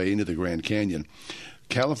find their way into the Grand Canyon.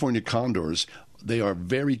 California condors, they are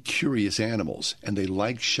very curious animals, and they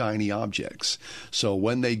like shiny objects. So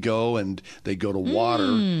when they go to water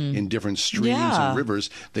in different streams and rivers,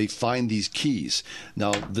 they find these keys.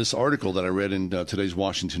 Now, this article that I read in today's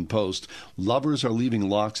Washington Post, lovers are leaving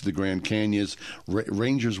locks at the Grand Canyons.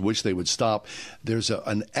 Rangers wish they would stop. There's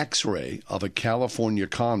an X-ray of a California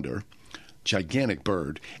condor gigantic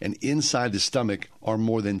bird, and inside the stomach are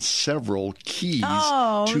more than several keys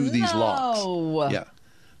Oh, to these no. locks. Yeah.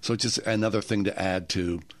 So it's just another thing to add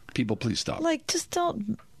to. People, please stop. Like, just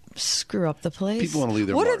don't screw up the place. People want to leave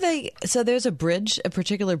their What mark. are they? So there's a bridge, a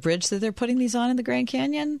particular bridge that they're putting these on in the Grand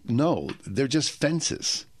Canyon? No, they're just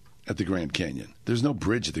fences at the Grand Canyon. There's no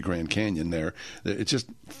bridge at the Grand Canyon there. It's just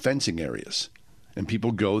fencing areas. And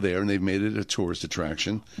people go there, and they've made it a tourist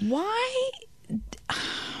attraction. Why?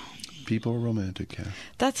 People are romantic, Kath.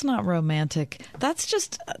 That's not romantic. That's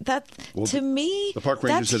just, Well, to me. the park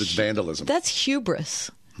ranger that's said it's vandalism. That's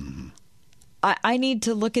hubris. Mm-hmm. I need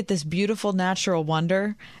to look at this beautiful natural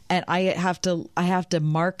wonder, and I have to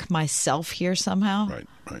mark myself here somehow. Right,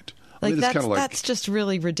 right. Like, it's kinda that's just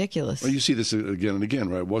really ridiculous. Well, you see this again and again,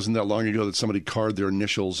 right? It wasn't that long ago that somebody carved their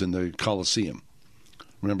initials in the Colosseum.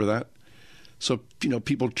 Remember that? So,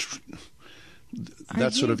 people,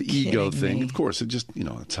 that sort you of ego kidding thing. me? Of course, it just,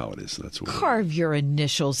 that's how it is. That's what Carve your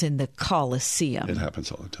initials in the Colosseum. it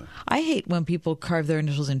happens all the time. I hate when people carve their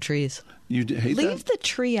initials in trees. You hate Leave that? the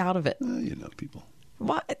tree out of it. People.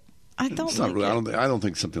 What? I don't It's not like really, it. I don't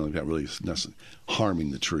think something like that really is necessarily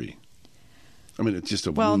harming the tree. I mean, it's just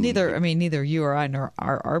a Well, wound. neither you or I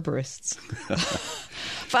are arborists.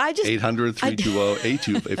 But I just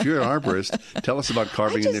 800-320-82. If you're an arborist, tell us about I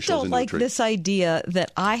carving just initials don't into a like tree. this idea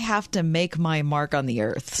that I have to make my mark on the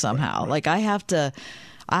earth somehow. Right. Like I have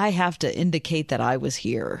to indicate that I was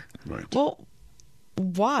here. Right. Well,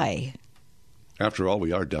 why? After all,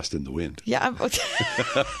 we are dust in the wind. Yeah,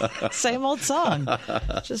 same old song.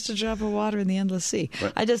 Just a drop of water in the endless sea.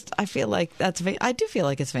 Right. I feel like I do feel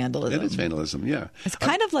like it's vandalism. It is vandalism, yeah. It's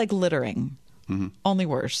kind of like littering, only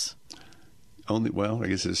worse. I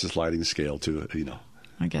guess it's a sliding scale to it,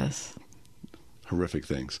 I guess. horrific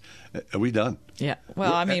things. Are we done? Yeah.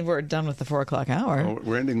 Well, we're done with the 4:00 hour. Oh,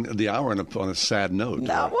 we're ending the hour on a sad note.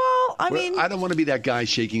 No, well, I don't want to be that guy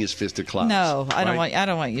shaking his fist at clouds. No, I don't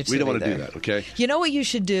right? want you to. We don't want to either. do that, okay? You know what you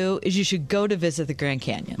should do is you should go to visit the Grand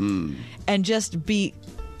Canyon and just be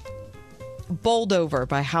bowled over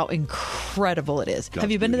by how incredible it is. God's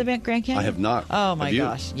Have you been to the beauty. Grand Canyon? I have not. Oh my Have you?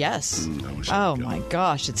 gosh, yes. I wish I Oh could go. my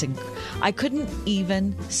gosh, I couldn't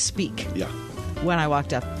even speak Yeah. when I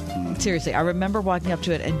walked up. Seriously, I remember walking up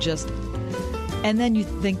to it and then you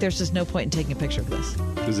think there's just no point in taking a picture of this.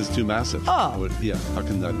 Because it's too massive. Oh. How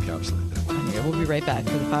can that encapsulate that? Anyway, we'll be right back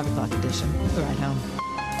for the 5:00 edition of The Ride Home.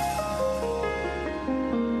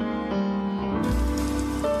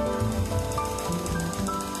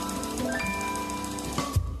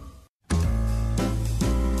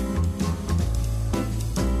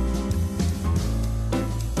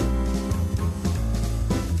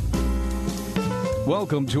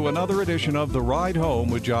 Welcome to another edition of The Ride Home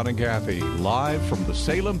with John and Kathy, live from the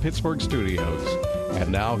Salem-Pittsburgh studios.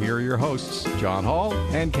 And now here are your hosts, John Hall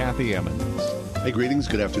and Kathy Emmons. Hey, greetings.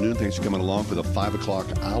 Good afternoon. Thanks for coming along for the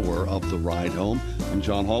 5:00 hour of The Ride Home. I'm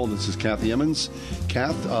John Hall. This is Kathy Emmons.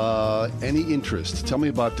 Kath, any interest? Tell me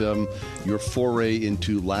about your foray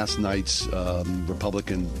into last night's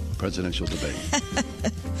Republican presidential debate.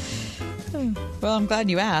 Well, I'm glad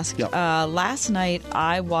you asked. Yep. Last night,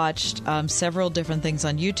 I watched several different things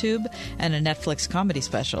on YouTube and a Netflix comedy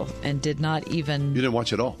special, and You didn't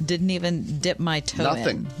watch it all. didn't even dip my toe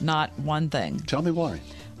Nothing. in. Not one thing. Tell me why.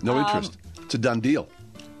 No interest. It's a done deal.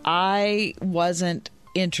 I wasn't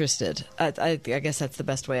interested. I guess that's the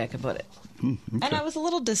best way I can put it. Okay. And I was a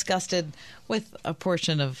little disgusted with a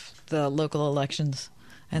portion of the local elections,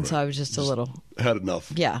 and so I was just a little. Had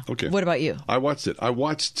enough. Yeah. Okay. What about you? I watched it. I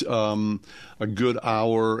watched a good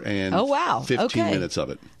hour and Oh, wow. 15 Okay. minutes of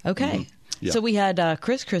it. Okay. Yeah. So we had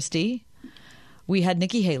Chris Christie. We had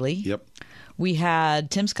Nikki Haley. Yep. We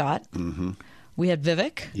had Tim Scott. Mm-hmm. We had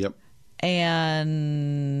Vivek. Yep.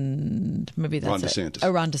 And maybe that's Ron it. DeSantis.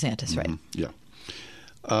 Oh, Ron DeSantis, right. Yeah.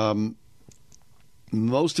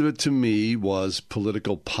 Most of it to me was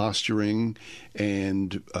political posturing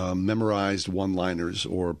and memorized one-liners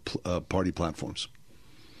or party platforms.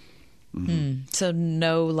 So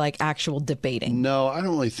no, actual debating. No, I don't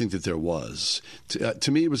really think that there was.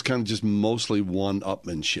 To me, it was kind of just mostly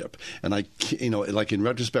one-upmanship. And in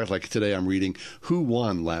retrospect, like today, I'm reading who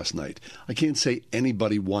won last night. I can't say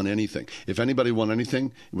anybody won anything. If anybody won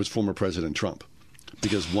anything, it was former President Trump.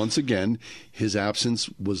 Because once again, his absence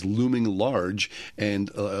was looming large, and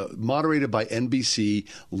moderated by NBC,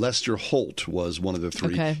 Lester Holt was one of the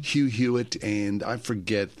three. Okay. Hugh Hewitt, and I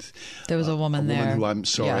forget. There was a woman there. who I'm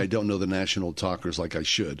sorry, Yeah. I don't know the national talkers like I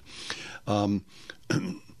should.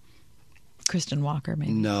 Kristen Walker,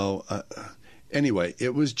 maybe. No. Anyway,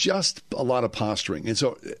 it was just a lot of posturing. And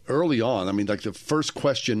so early on, the first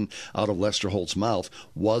question out of Lester Holt's mouth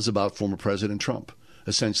was about former President Trump.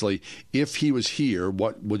 Essentially, if he was here,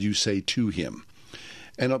 what would you say to him?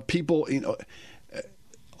 And people,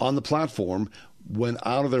 on the platform went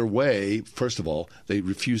out of their way. First of all, they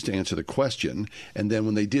refused to answer the question. And then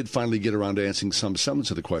when they did finally get around to answering some semblance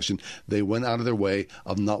of the question, they went out of their way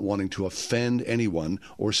of not wanting to offend anyone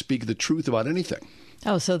or speak the truth about anything.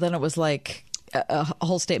 Oh, so then it was like a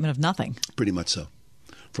whole statement of nothing. Pretty much so.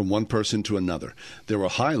 From one person to another. There were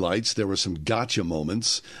highlights. There were some gotcha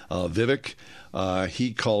moments. Vivek,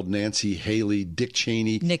 he called Nancy Haley Dick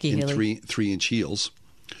Cheney Nikki in Haley. 3-inch heels,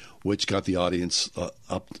 which got the audience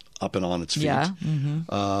up and on its feet. Yeah.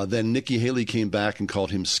 Mm-hmm. Then Nikki Haley came back and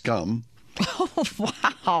called him scum. Oh,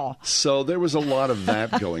 wow. So there was a lot of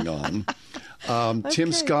that going on.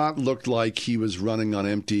 Tim Scott looked like he was running on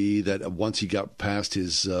empty, that once he got past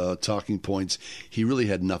his talking points, he really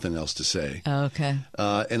had nothing else to say. Okay.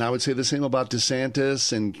 And I would say the same about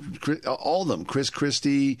DeSantis and all of them. Chris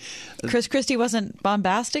Christie. Chris Christie wasn't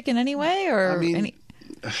bombastic in any way? Or I mean,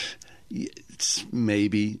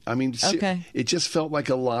 maybe. I mean, okay. It just felt like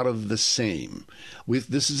a lot of the same.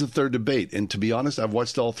 This is the third debate, and to be honest, I've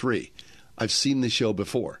watched all three. I've seen the show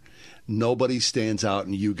before. Nobody stands out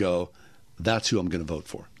and you go, that's who I'm going to vote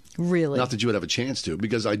for. Really? Not that you would have a chance to,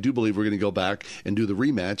 because I do believe we're going to go back and do the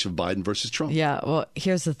rematch of Biden versus Trump. Yeah, well,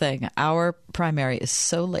 here's the thing. Our primary is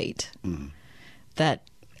so late that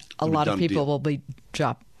a lot of people will be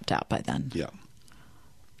dropped out by then. Yeah.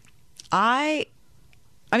 I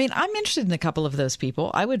mean, I'm interested in a couple of those people.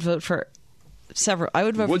 I would vote for several. I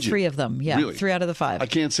would vote for three of them. Yeah, really? 3 out of the 5. I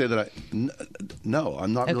can't say that no,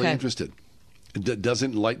 I'm not really interested. It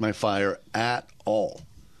doesn't light my fire at all.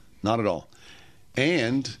 Not at all.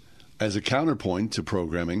 And as a counterpoint to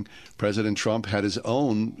programming, President Trump had his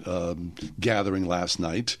own gathering last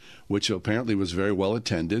night, which apparently was very well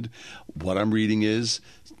attended. What I'm reading is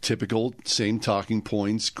typical same talking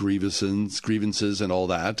points, grievances and all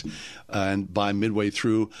that. And by midway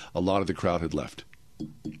through, a lot of the crowd had left.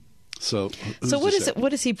 So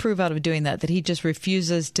what does he prove out of doing that? That he just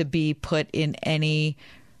refuses to be put in any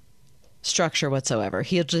structure whatsoever.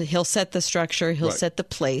 He'll set the structure, he'll set the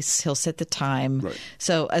place, he'll set the time. Right.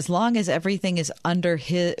 So as long as everything is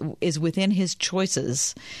within his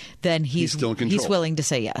choices, then he's still in control. He's willing to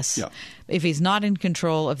say yes. Yeah. If he's not in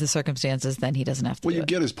control of the circumstances, then he doesn't have to. Well, you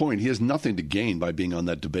get his point. He has nothing to gain by being on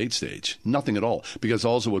that debate stage. Nothing at all. Because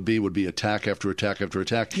all it would be attack after attack after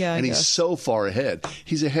attack. Yeah, and he's so far ahead.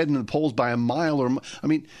 He's ahead in the polls by a mile I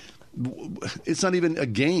mean, it's not even a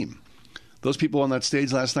game. Those people on that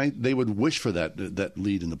stage last night, they would wish for that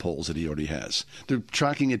lead in the polls that he already has. They're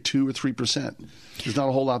tracking at 2 or 3%. There's not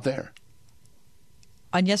a whole lot there.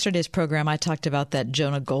 On yesterday's program, I talked about that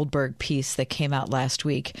Jonah Goldberg piece that came out last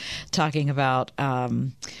week, talking about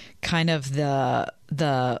kind of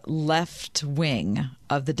the left wing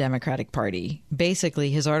of the Democratic Party. Basically,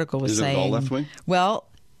 his article was saying, is it all left wing? Well,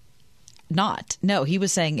 not. No, he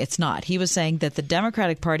was saying it's not. He was saying that the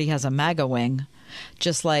Democratic Party has a MAGA wing,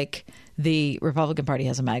 just like the Republican Party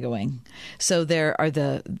has a MAGA wing. So there are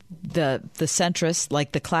the centrists,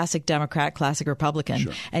 like the classic Democrat, classic Republican,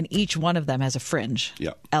 sure. And each one of them has a fringe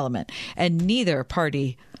yeah. element. And neither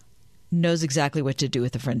party knows exactly what to do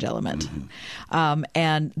with the fringe element. Mm-hmm.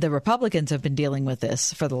 And the Republicans have been dealing with this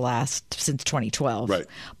since 2012. Right.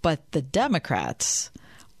 But the Democrats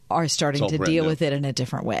are starting to deal with it in a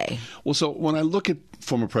different way. Well, so when I look at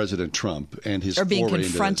former President Trump and his or being foray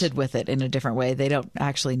confronted with it in a different way, they don't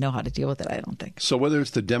actually know how to deal with it, I don't think. So whether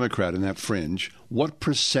it's the Democrat in that fringe, what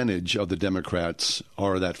percentage of the Democrats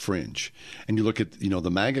are that fringe? And you look at,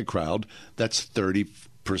 the MAGA crowd, that's 30%,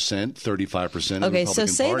 35% of the Republican Okay, so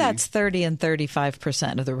say Party. That's 30 and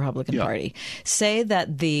 35% of the Republican Party. Say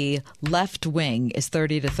that the left wing is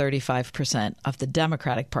 30 to 35% of the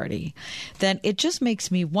Democratic Party. Then it just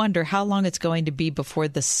makes me wonder how long it's going to be before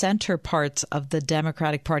the center parts of the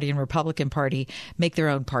Democratic Party and Republican Party make their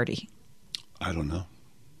own party. I don't know.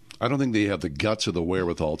 I don't think they have the guts or the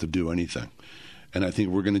wherewithal to do anything. And I think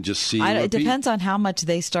we're going to just see. It depends on how much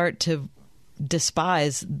they start to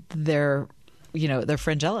despise their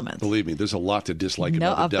fringe elements. Believe me, there's a lot to dislike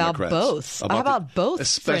about the Democrats. How about both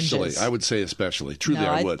especially, fringes? I would say especially. Truly,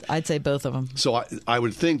 I would. I'd say both of them. So I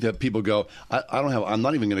would think that people go, I'm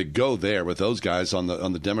not even going to go there with those guys on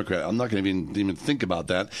the Democrat. I'm not going to even think about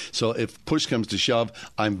that. So if push comes to shove,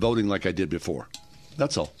 I'm voting like I did before.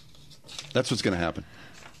 That's all. That's what's going to happen.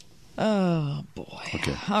 Oh, boy.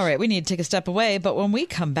 Okay. All right. We need to take a step away. But when we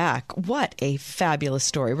come back, what a fabulous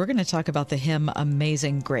story. We're going to talk about the hymn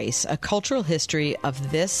Amazing Grace, a cultural history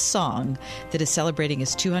of this song that is celebrating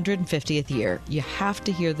its 250th year. You have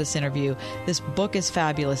to hear this interview. This book is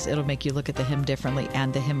fabulous. It'll make you look at the hymn differently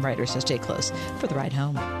and the hymn writer. So stay close for the ride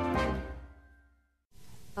home.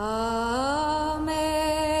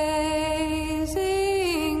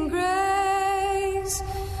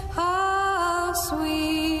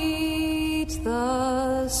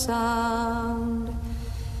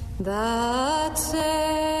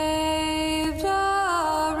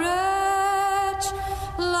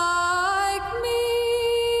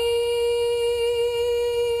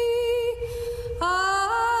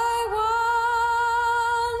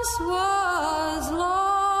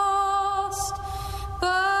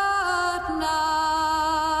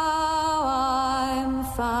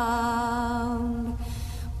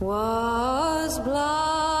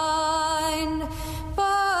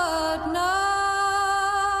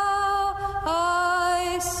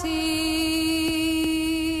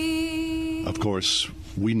 Of course,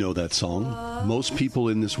 we know that song. Most people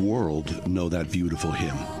in this world know that beautiful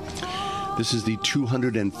hymn. This is the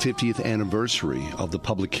 250th anniversary of the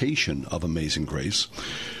publication of Amazing Grace.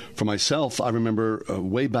 For myself, I remember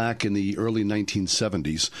way back in the early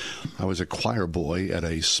 1970s, I was a choir boy at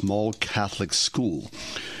a small Catholic school.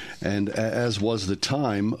 And as was the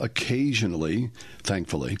time, occasionally,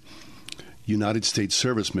 thankfully, United States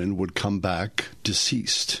servicemen would come back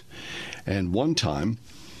deceased. And one time,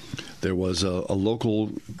 there was a local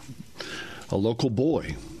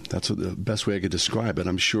boy. That's the best way I could describe it.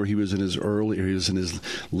 I'm sure he was in his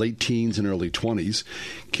late teens and early 20s,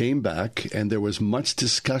 came back, and there was much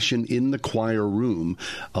discussion in the choir room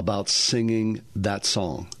about singing that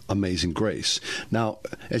song, Amazing Grace. Now,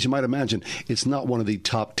 as you might imagine, it's not one of the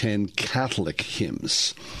top 10 Catholic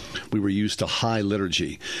hymns. We were used to high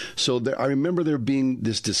liturgy. So I remember there being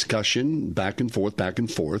this discussion back and forth,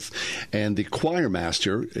 and the choir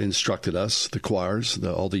master instructed us, the choirs,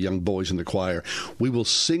 all the young boys in the choir, we will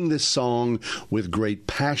sing this song with great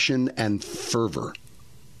passion and fervor.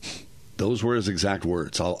 Those were his exact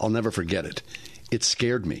words. I'll never forget it. It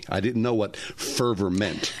scared me. I didn't know what fervor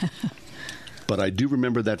meant. But I do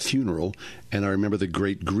remember that funeral, and I remember the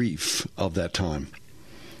great grief of that time.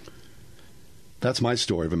 That's my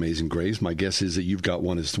story of Amazing Grace. My guess is that you've got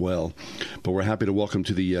one as well. But we're happy to welcome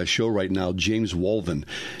to the show right now James Walvin.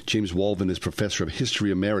 James Walvin is Professor of History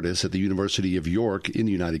Emeritus at the University of York in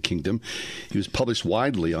the United Kingdom. He was published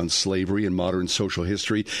widely on slavery and modern social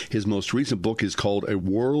history. His most recent book is called A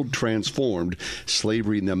World Transformed,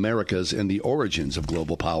 Slavery in the Americas and the Origins of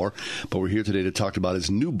Global Power. But we're here today to talk about his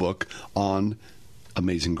new book on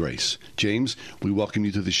Amazing Grace. James, we welcome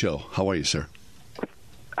you to the show. How are you, sir?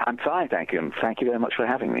 I'm fine, thank you, and thank you very much for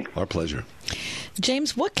having me. Our pleasure.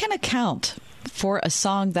 James, what can account for a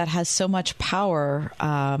song that has so much power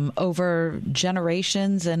over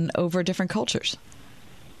generations and over different cultures?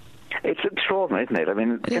 It's extraordinary, isn't it? I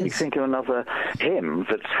mean, can you think of another hymn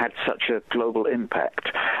that's had such a global impact?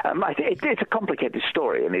 It's a complicated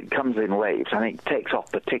story, and it comes in waves. I think it takes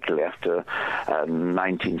off particularly after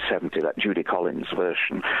 1970, that Judy Collins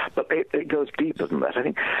version. But it goes deeper than that. I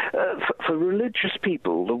think for religious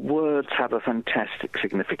people, the words have a fantastic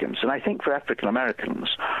significance. And I think for African Americans,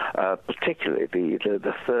 particularly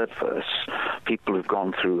the third verse, people who've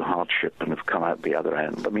gone through hardship and have come out the other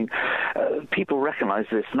end. I mean, people recognize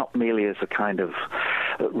this not merely as a kind of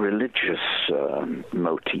religious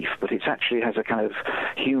motif, but it actually has a kind of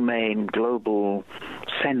humane, global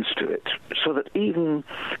sense to it, so that even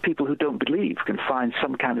people who don't believe can find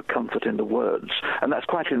some kind of comfort in the words. And that's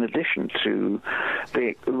quite in addition to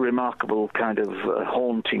the remarkable kind of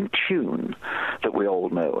haunting tune that we all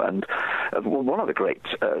know. And one of the great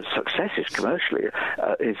successes commercially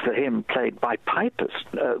is the hymn played by pipers,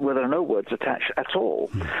 where there are no words attached at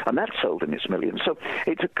all. And that sold in its millions. So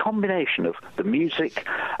it's a combination of the music,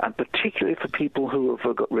 and particularly for people who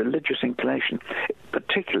have got religious inclination,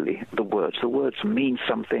 particularly the words. The words mean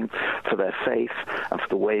something for their faith and for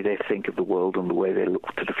the way they think of the world and the way they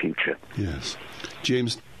look to the future. Yes.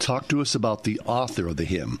 James, talk to us about the author of the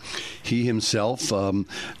hymn. He himself,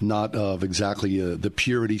 not of exactly the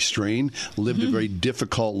purity strain, lived a very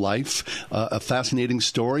difficult life, a fascinating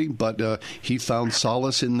story, but he found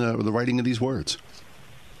solace in the writing of these words.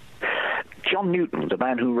 John Newton, the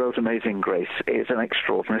man who wrote Amazing Grace, is an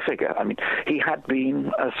extraordinary figure. I mean, he had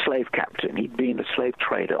been a slave captain. He'd been a slave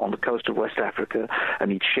trader on the coast of West Africa,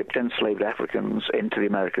 and he'd shipped enslaved Africans into the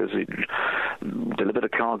Americas. He'd delivered a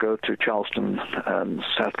cargo to Charleston,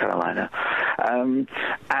 South Carolina,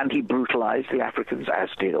 and he brutalized the Africans, as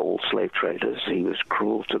did all slave traders. He was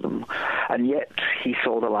cruel to them, and yet he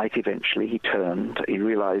saw the light eventually. He turned. He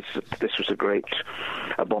realized that this was a great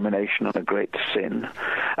abomination and a great sin,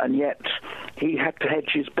 and yet he had to hedge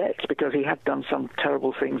his bets because he had done some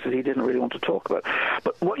terrible things that he didn't really want to talk about.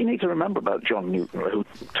 But what you need to remember about John Newton, who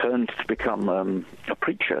turned to become a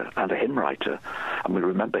preacher and a hymn writer, and we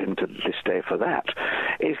remember him to this day for that,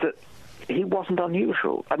 is that he wasn't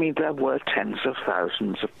unusual. I mean, there were tens of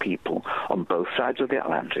thousands of people on both sides of the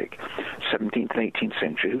Atlantic, 17th and 18th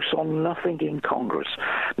century, who saw nothing incongruous,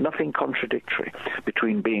 nothing contradictory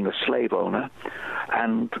between being a slave owner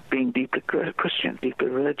and being deeply Christian, deeply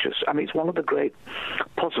religious. I mean, it's one of the great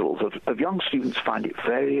puzzles of young students find it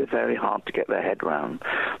very, very hard to get their head around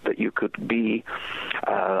that you could be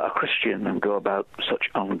a Christian and go about such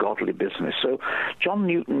ungodly business. So John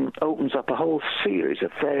Newton opens up a whole series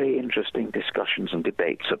of very interesting discussions and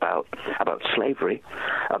debates about slavery,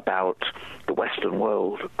 about the Western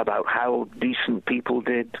world, about how decent people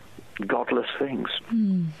did godless things.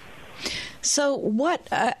 So what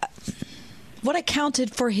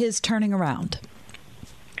accounted for his turning around?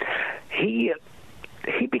 He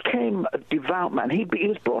he became a devout man. He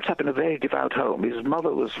was brought up in a very devout home. His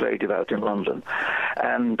mother was very devout in London,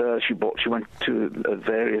 and she went to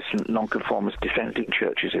various nonconformist dissenting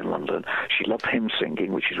churches in London. She loved hymn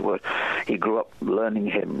singing, which is what he grew up learning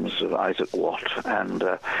hymns of Isaac Watt, and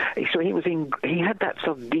so he had that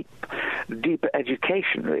sort of deep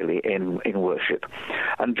education really in worship,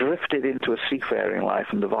 and drifted into a seafaring life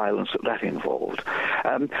and the violence that involved.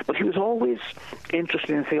 But he was always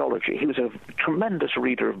interested in theology. He was a tremendous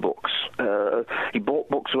reader of books. He bought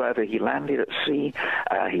books wherever he landed at sea.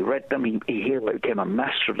 He read them. He became a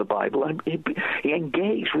master of the Bible, and he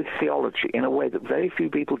engaged with theology in a way that very few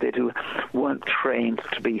people did who weren't trained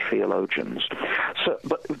to be theologians.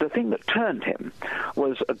 But the thing that turned him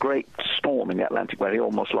was a great storm in the Atlantic where he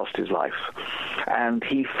almost lost his life. And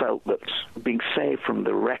he felt that being saved from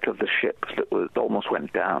the wreck of the ship that almost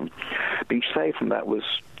went down, being saved from that was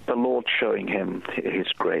the Lord showing him his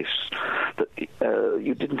grace, that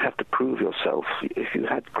you didn't have to prove yourself. If you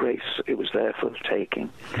had grace, it was there for the taking.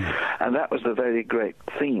 And that was the very great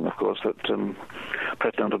theme, of course, that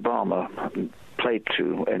President Obama played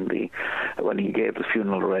to when he gave the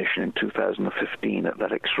funeral oration in 2015 at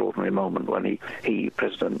that extraordinary moment when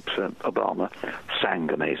President Obama, sang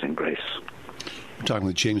Amazing Grace. We're talking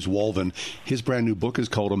with James Walvin. His brand new book is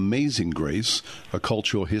called Amazing Grace, A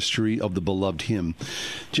Cultural History of the Beloved Hymn.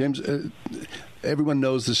 James, everyone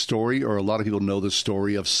knows the story, or a lot of people know the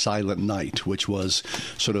story of Silent Night, which was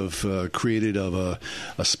sort of created of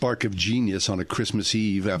a spark of genius on a Christmas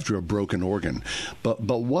Eve after a broken organ. But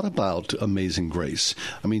what about Amazing Grace?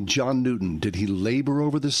 I mean, John Newton, did he labor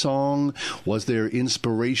over the song? Was there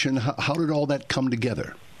inspiration? How did all that come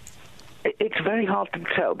together? It's very hard to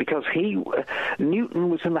tell, because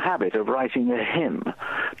Newton was in the habit of writing a hymn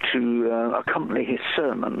to accompany his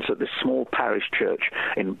sermons at this small parish church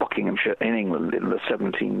in Buckinghamshire in England in the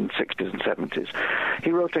 1760s and 70s.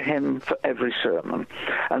 He wrote a hymn for every sermon,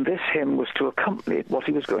 and this hymn was to accompany what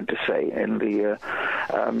he was going to say in the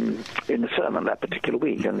sermon that particular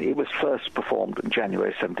week, and it was first performed in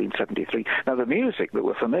January 1773. Now, the music that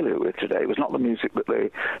we're familiar with today was not the music that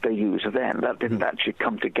they used then. That didn't actually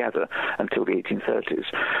come together until the 1830s.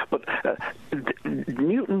 But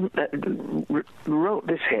Newton wrote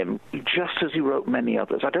this hymn just as he wrote many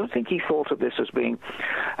others. I don't think he thought of this as being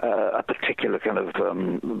a particular kind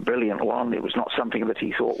of brilliant one. It was not something that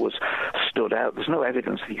he thought was stood out. There's no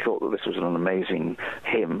evidence that he thought that this was an amazing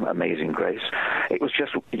hymn, Amazing Grace. It was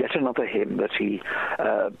just yet another hymn that he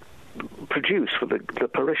produced for the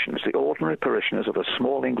parishioners, the ordinary parishioners of a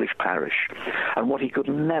small English parish. And what he could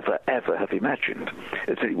never, ever have imagined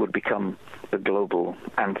is that it would become the global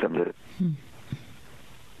anthem.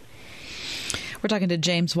 We're talking to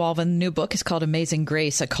James Walvin. The new book is called Amazing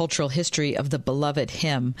Grace, A Cultural History of the Beloved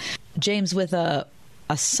Hymn. James, with a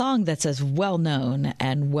song that's as well-known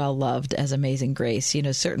and well-loved as Amazing Grace,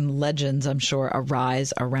 certain legends, I'm sure,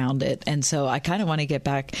 arise around it. And so I kind of want to get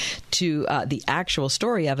back to the actual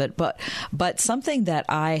story of it. But something that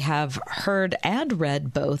I have heard and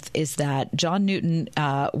read both is that John Newton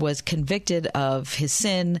was convicted of his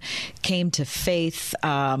sin, came to faith,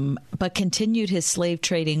 but continued his slave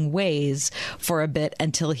trading ways for a bit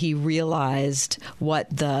until he realized what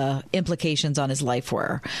the implications on his life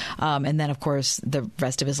were. And then, of course, the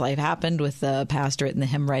rest of his life happened with the pastorate and the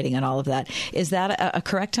hymn writing and all of that. Is that a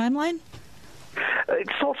correct timeline?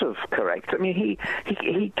 It's sort of correct. I mean,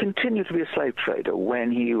 he continued to be a slave trader when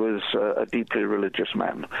he was a deeply religious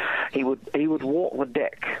man. He would walk the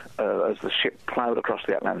deck as the ship plowed across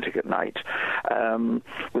the Atlantic at night,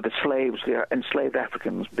 with the slaves, the enslaved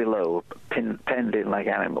Africans below, penned in like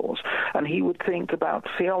animals, and he would think about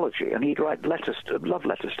theology, and he'd write love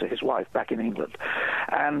letters to his wife back in England,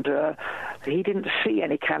 and he didn't see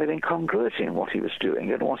any kind of incongruity in what he was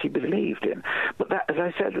doing and what he believed in. But that, as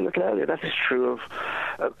I said a little earlier, that is true of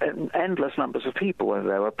endless numbers of people, whether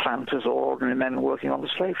they were planters or ordinary men working on the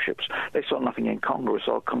slave ships. They saw nothing incongruous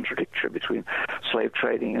or contradictory between slave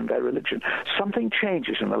trading and their religion. Something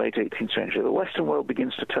changes in the late 18th century. The Western world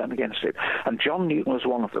begins to turn against it, and John Newton was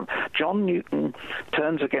one of them. John Newton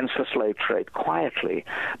turns against the slave trade quietly,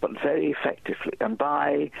 but very effectively. And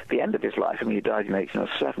by the end of his life, he died in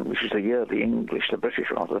 1807, which is the year the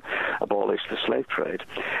British rather, abolished the slave trade.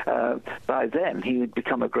 By then, he had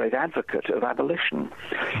become a great advocate of abolition.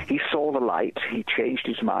 He saw the light, he changed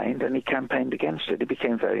his mind, and he campaigned against it. He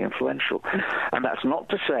became very influential. And that's not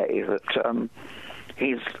to say that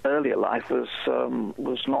his earlier life was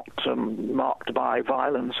not marked by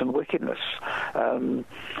violence and wickedness.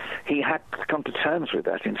 He had to come to terms with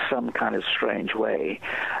that in some kind of strange way,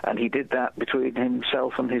 and he did that between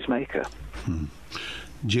himself and his maker.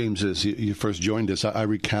 James, as you first joined us, I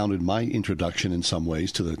recounted my introduction in some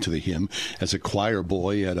ways to the hymn as a choir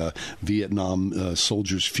boy at a Vietnam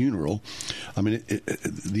soldier's funeral. I mean,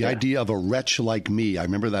 the idea of a wretch like me, I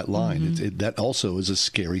remember that line. That also is a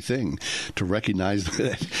scary thing, to recognize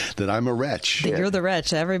that I'm a wretch. That you're the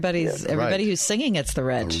wretch. Everybody who's singing it's the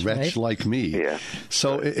wretch. A wretch like me. Yeah.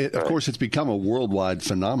 So, of course, it's become a worldwide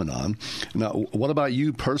phenomenon. Now, what about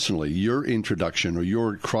you personally, your introduction or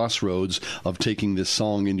your crossroads of taking this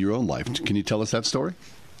song into your own life? Can you tell us that story?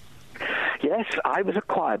 Yes, I was a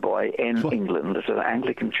choir boy in England at an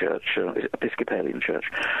Anglican church, Episcopalian church,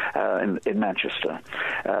 in Manchester.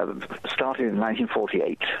 Started in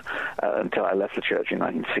 1948 until I left the church in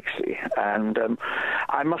 1960. And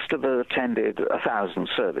I must have attended 1,000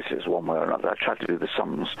 services one way or another. I tried to do the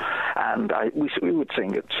sums. And we would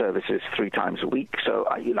sing at services 3 times a week. So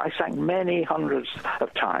I sang many hundreds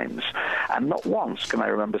of times. And not once can I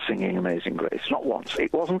remember singing Amazing Grace. Not once.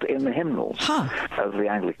 It wasn't in the hymnals of the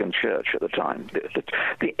Anglican church at the time.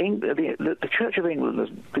 The Church of England has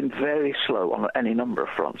been very slow on any number of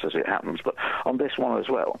fronts, as it happens, but on this one as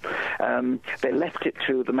well. They left it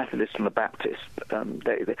to the Methodist and the Baptist.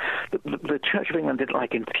 The Church of England didn't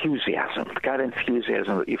like enthusiasm, the kind of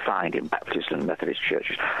enthusiasm that you find in Baptist and Methodist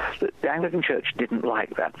churches. The Anglican Church didn't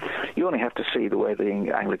like that. You only have to see the way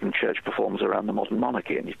the Anglican Church performs around the modern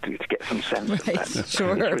monarchy, and you get some sense of that.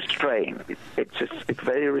 Sure. It's restrained. It's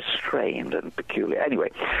very restrained and peculiar.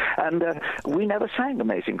 Anyway, and we never sang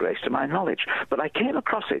Amazing Grace, to my knowledge, but I came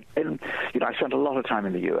across it I spent a lot of time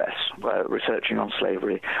in the U.S. Researching on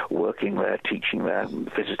slavery, working there, teaching there,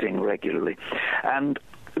 visiting regularly, and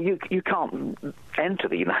you can't enter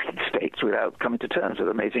the United States without coming to terms with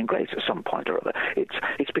Amazing Grace at some point or other.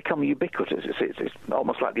 It's become ubiquitous. It's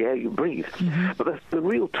almost like the air you breathe. But the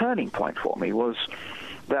real turning point for me was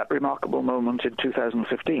that remarkable moment in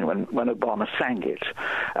 2015 when Obama sang it,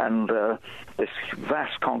 and this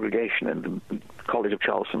vast congregation in the College of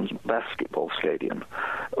Charleston's basketball stadium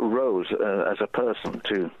rose as a person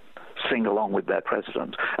to sing along with their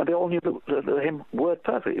president, and they all knew the hymn word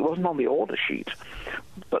perfectly. It wasn't on the order sheet,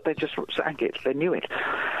 but they just sang it. They knew it.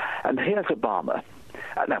 And here's Obama.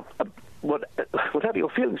 Now, whatever your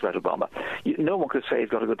feelings about Obama, no one could say he's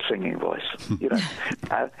got a good singing voice.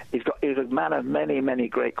 He's a man of many, many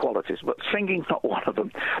great qualities, but singing's not one of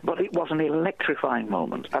them. But it was an electrifying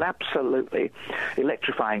moment, an absolutely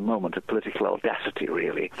electrifying moment of political audacity,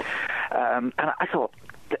 really. And I thought,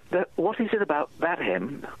 what is it about that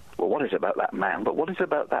hymn? Well, what is it about that man? But what is it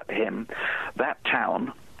about that hymn, that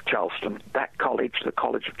town, Charleston, that college, the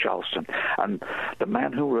College of Charleston, and the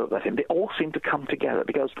man who wrote that hymn? They all seem to come together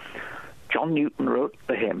because John Newton wrote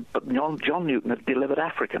the hymn, but John Newton had delivered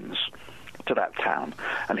Africans to that town.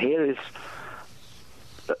 And here is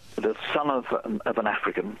the son of an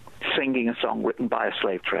African singing a song written by a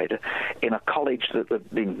slave trader in a college that had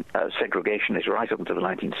been segregationist right up until the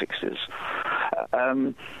 1960s.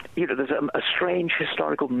 There's a strange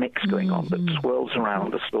historical mix going on that swirls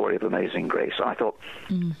around the story of Amazing Grace. I thought,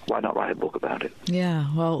 why not write a book about it? Yeah,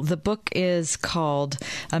 well, the book is called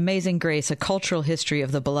Amazing Grace, A Cultural History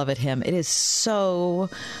of the Beloved Hymn. It is so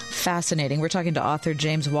fascinating. We're talking to author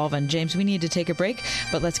James Walvin. James, we need to take a break,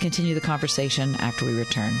 but let's continue the conversation after we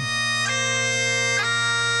return.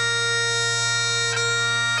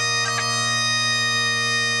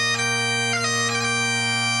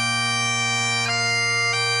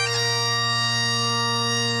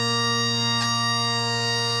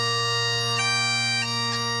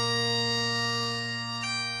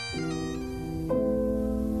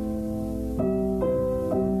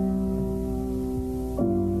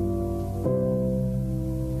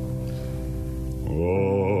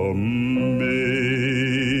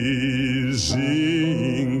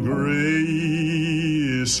 Amazing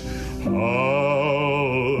grace,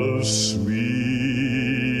 how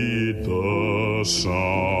sweet the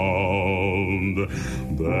sound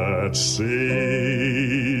that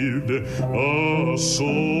saved a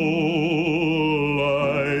soul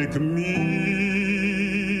like me.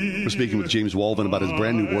 We're speaking with James Walvin about his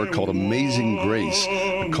brand new work called Amazing Grace,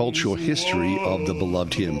 A Cultural History of the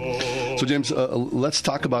Beloved Hymn. So, James, let's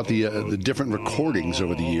talk about the different recordings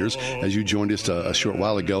over the years. As you joined us a short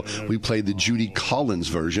while ago, we played the Judy Collins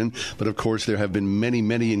version, but of course there have been many,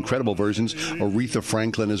 many incredible versions. Aretha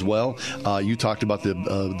Franklin as well. You talked about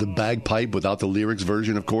the bagpipe without the lyrics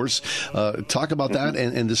version, of course. Talk about that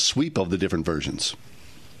and the sweep of the different versions.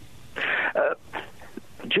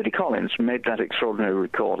 Judy Collins made that extraordinary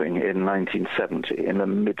recording in 1970 in the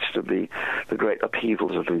midst of the great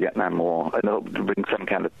upheavals of the Vietnam War, and hoped to bring some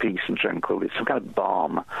kind of peace and tranquility, some kind of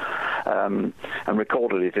balm, and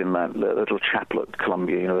recorded it in that little chapel at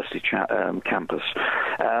Columbia University campus.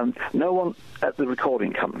 No one at the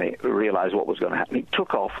recording company realized what was going to happen. It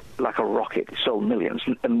took off like a rocket. It sold millions,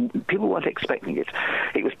 and people weren't expecting it.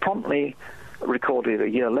 It was promptly recorded a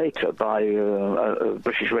year later by a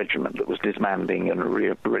British regiment that was disbanding and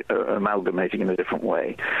amalgamating in a different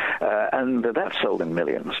way. And that sold in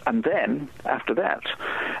millions. And then, after that,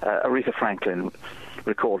 Aretha Franklin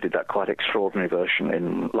recorded that quite extraordinary version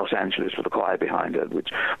in Los Angeles with a choir behind her, which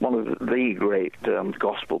one of the great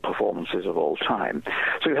gospel performances of all time.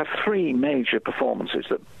 So you have three major performances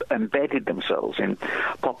that embedded themselves in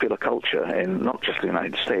popular culture in not just the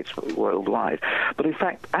United States but worldwide. But in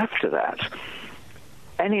fact, after that,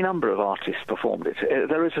 any number of artists performed it.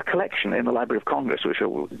 There is a collection in the Library of Congress,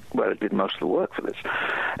 where I did most of the work for this,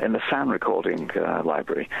 in the sound recording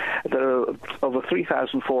library. There are over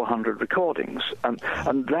 3,400 recordings, and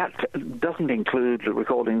that doesn't include the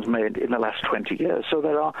recordings made in the last 20 years. So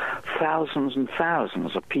there are thousands and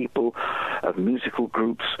thousands of people, of musical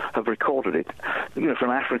groups, have recorded it,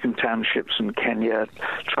 from African townships in Kenya,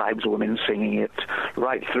 tribeswomen singing it,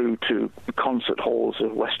 right through to concert halls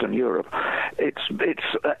of Western Europe. It's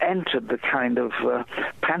entered the kind of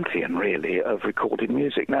pantheon, really, of recorded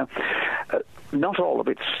music. Now, not all of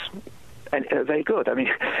it's very good. I mean,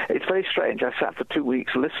 it's very strange. I sat for 2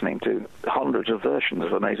 weeks listening to hundreds of versions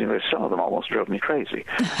of Amazing Grace. Some of them almost drove me crazy.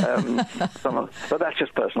 But that's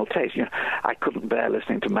just personal taste. I couldn't bear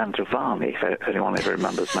listening to Mantovani, if anyone ever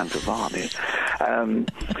remembers Mantovani.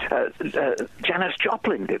 Janis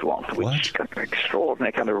Joplin did one, which got an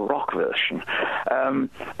extraordinary kind of rock version.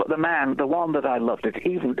 But the one that I loved, it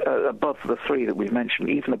even above the three that we've mentioned,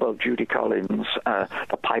 even above Judy Collins,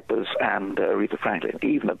 the Pipers, and Aretha Franklin,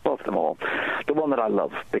 even above them all, the one that I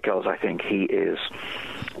love, because I think he is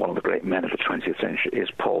one of the great men of the 20th century,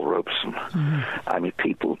 is Paul Robeson. Mm-hmm. I mean,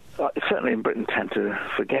 people, certainly in Britain, tend to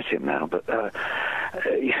forget him now, but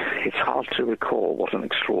it's hard to recall what an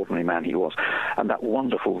extraordinary man he was, and that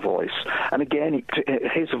wonderful voice. And again,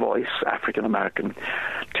 his voice, African-American,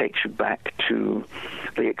 takes you back to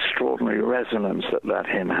the extraordinary resonance that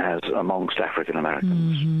hymn has amongst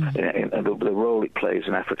African-Americans, mm-hmm. and the role it plays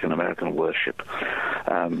in African-American worship.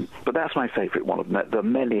 But that's my favorite one of the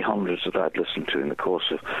many hundreds that I've listened to in the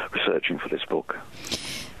course of researching for this book.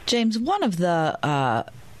 James, one of the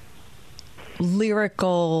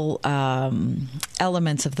lyrical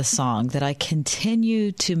elements of the song that I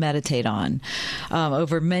continue to meditate on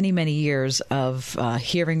over many, many years of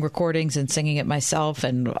hearing recordings and singing it myself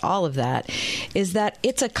and all of that is that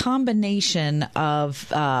it's a combination of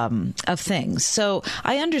things. So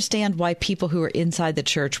I understand why people who are inside the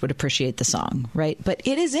church would appreciate the song, right? But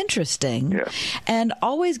it is interesting and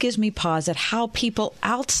always gives me pause at how people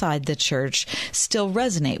outside the church still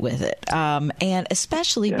resonate with it. And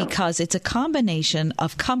especially because it's a combination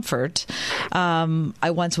of comfort.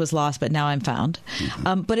 I once was lost, but now I'm found.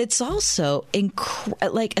 But it's also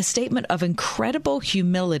like a statement of incredible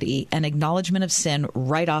humility and acknowledgement of sin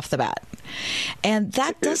right off the bat. And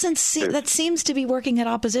that that seems to be working in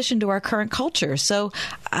opposition to our current culture. So,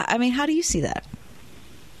 I mean, how do you see that?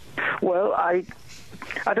 Well, I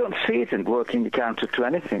don't see it in working counter to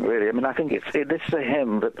anything, really. I mean, I think this is a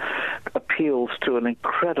hymn that appeals to an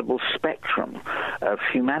incredible spectrum of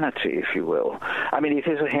humanity, if you will. I mean, it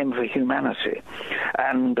is a hymn for humanity,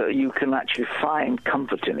 and you can actually find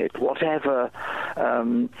comfort in it, whatever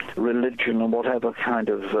religion and whatever kind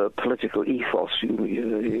of political ethos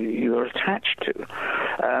you're attached to.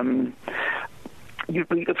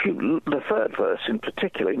 The third verse in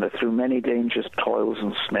particular, through many dangers, toils,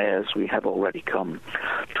 and snares we have already come.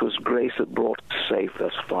 'Twas grace that brought us safe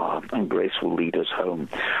thus far, and grace will lead us home.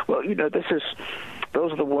 Well,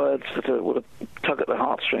 those are the words that would tug at the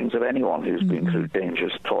heartstrings of anyone who's been through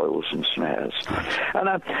dangers, toils, and snares. And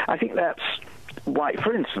I think that's why,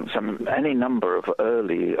 for instance, any number of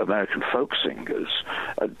early American folk singers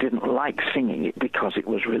didn't like singing it because it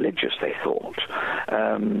was religious, they thought.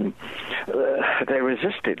 They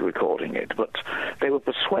resisted recording it, but they were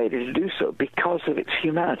persuaded to do so because of its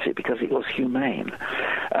humanity, because it was humane.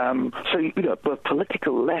 So, both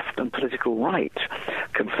political left and political right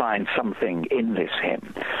can find something in this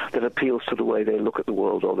hymn that appeals to the way they look at the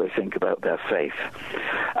world or they think about their faith.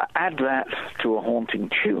 Add that to a haunting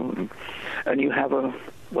tune, and you have a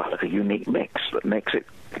unique mix that makes it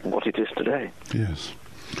what it is today. Yes.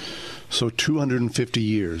 So 250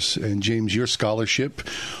 years. And James, your scholarship,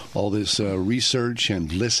 all this research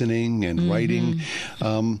and listening and writing,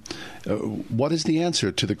 what is the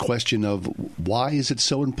answer to the question of why is it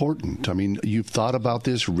so important? I mean, you've thought about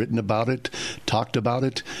this, written about it, talked about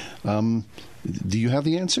it. Do you have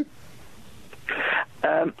the answer?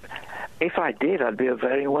 If I did, I'd be a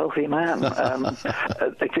very wealthy man.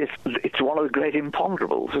 It's one of the great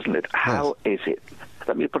imponderables, isn't it? How is it?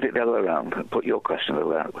 Let me put it the other way around, and put your question the other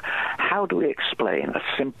way around. How do we explain a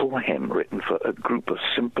simple hymn written for a group of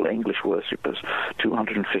simple English worshippers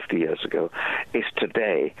 250 years ago is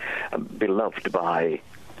today beloved by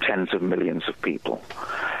tens of millions of people?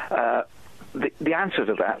 The answer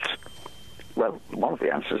to that, well, one of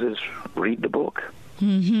the answers is read the book.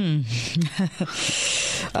 Mm-hmm.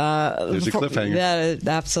 There's a cliffhanger. Yeah,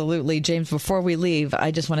 absolutely. James, before we leave, I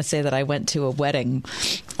just want to say that I went to a wedding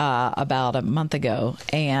about a month ago,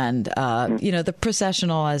 and the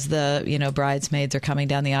processional as the bridesmaids are coming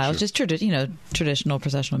down the aisle, just traditional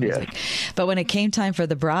processional music. Yeah. But when it came time for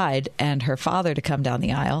the bride and her father to come down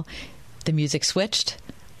the aisle, the music switched.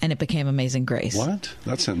 And it became Amazing Grace. What?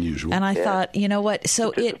 That's unusual. And I thought, you know what?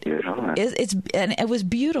 So it was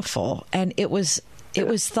beautiful, and it was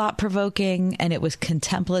thought-provoking, and it was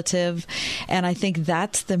contemplative, and I think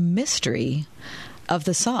that's the mystery of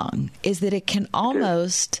the song, is that it can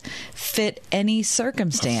almost fit any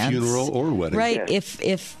circumstance, a funeral or wedding, right?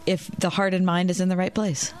 Yes. If the heart and mind is in the right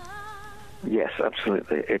place. Yes,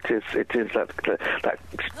 absolutely. It is that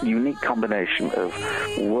unique combination of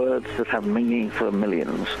words that have meaning for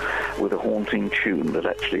millions with a haunting tune that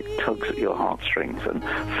actually tugs at your heartstrings, and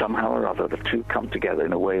somehow or other the two come together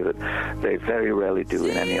in a way that they very rarely do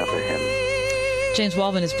in any other hymn. James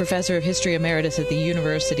Walvin is Professor of History Emeritus at the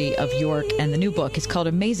University of York, and the new book is called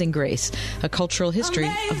Amazing Grace, A Cultural History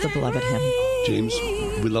of the Beloved Hymn. James,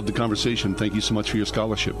 we love the conversation. Thank you so much for your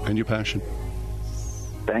scholarship and your passion.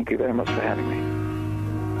 Thank you very much for having me.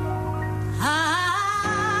 How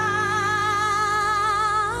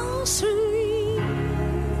sweet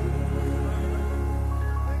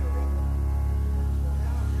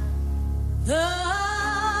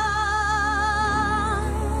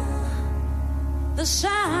the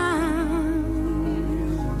sound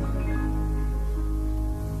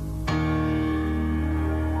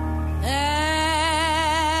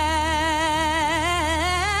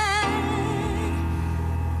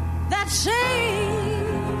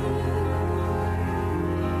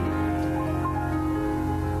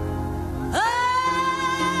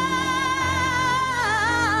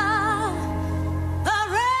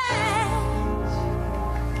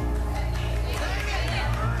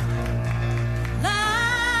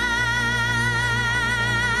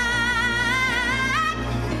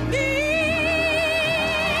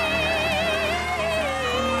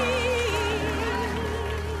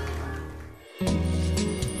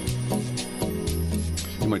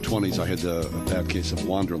In my 20s, I had a bad case of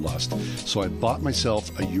wanderlust, so I bought myself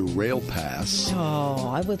a Eurail pass. Oh,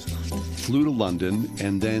 I would love to. Flew to London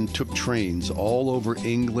and then took trains all over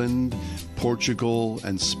England, Portugal,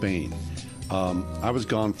 and Spain. I was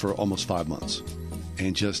gone for almost 5 months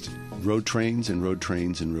and just rode trains and rode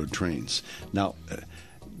trains and rode trains. Now,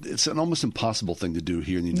 it's an almost impossible thing to do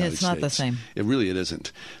here in the United States. It's not the same. It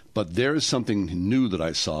isn't. But there is something new that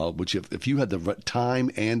I saw, which if you had the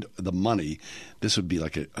time and the money, this would be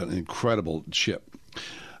like an incredible ship.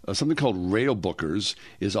 Something called Rail Bookers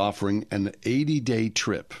is offering an 80-day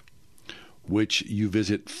trip, which you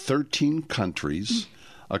visit 13 countries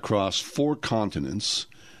across 4 continents,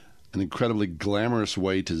 an incredibly glamorous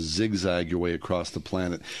way to zigzag your way across the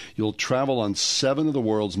planet. You'll travel on 7 of the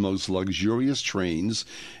world's most luxurious trains,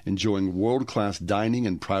 enjoying world-class dining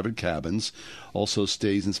and private cabins, also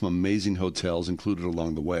stays in some amazing hotels included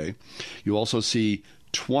along the way. You'll also see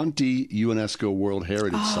 20 UNESCO World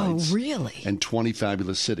Heritage sites. Oh, really? And 20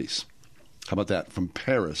 fabulous cities. How about that? From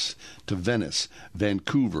Paris to Venice,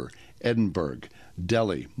 Vancouver, Edinburgh,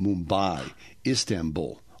 Delhi, Mumbai,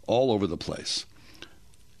 Istanbul, all over the place.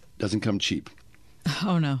 Doesn't come cheap.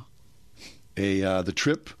 Oh, no. The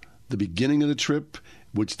trip, the beginning of the trip,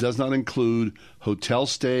 which does not include hotel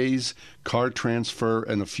stays, car transfer,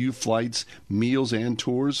 and a few flights, meals, and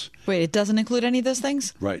tours. Wait, it doesn't include any of those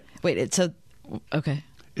things? Right. Wait, okay.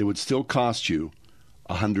 It would still cost you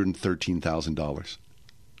 $113,000.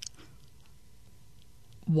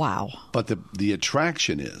 Wow. But the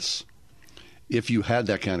attraction is, if you had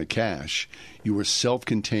that kind of cash, you were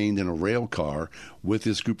self-contained in a rail car with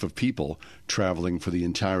this group of people traveling for the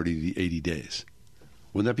entirety of the 80 days.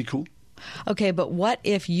 Wouldn't that be cool? Okay, but what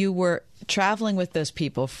if you were traveling with those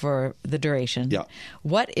people for the duration? Yeah.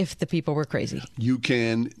 What if the people were crazy? You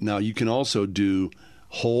can also do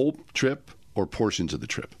whole trip or portions of the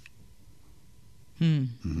trip.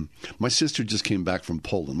 Mm-hmm. My sister just came back from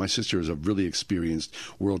Poland. My sister is a really experienced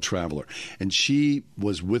world traveler, and she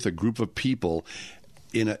was with a group of people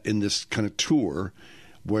in this kind of tour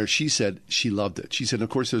where she said she loved it. She said, of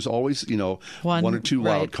course, there's always, one or two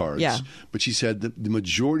right, wild cards. yeah. But she said the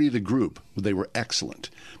majority of the group, they were excellent.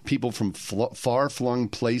 People from far-flung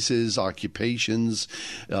places, occupations,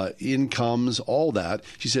 incomes, all that.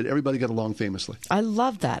 She said everybody got along famously. I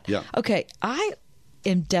love that. Yeah. Okay, I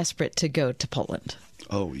am desperate to go to Poland.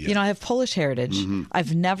 Oh, yeah. I have Polish heritage. Mm-hmm.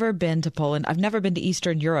 I've never been to Poland. I've never been to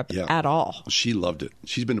Eastern Europe at all. She loved it.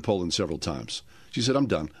 She's been to Poland several times. She said, I'm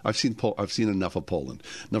done. I've seen enough of Poland.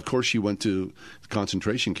 Now, of course, she went to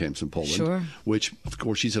concentration camps in Poland, Sure. which, of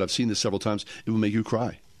course, she said, I've seen this several times. It will make you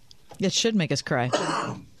cry. It should make us cry.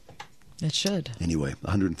 It should. Anyway,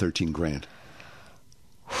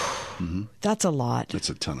 $113,000. That's a lot. That's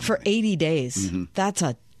a ton of For money. 80 days. That's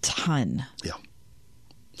a ton. Yeah.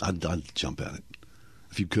 I'd jump at it.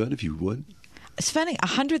 If you could, if you would. Spending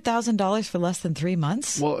 $100,000 for less than 3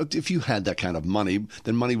 months? Well, if you had that kind of money,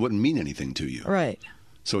 then money wouldn't mean anything to you. Right.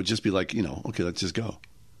 So it'd just be like, okay, let's just go.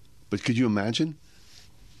 But could you imagine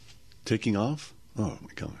taking off? Oh, my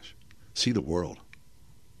gosh. See the world.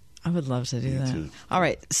 I would love to do Me that. too. All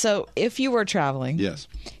right. So if you were traveling, Yes.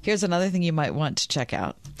 here's another thing you might want to check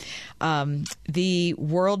out. The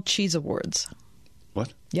World Cheese Awards.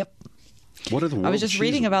 What? Yep. What are the World I was just Cheese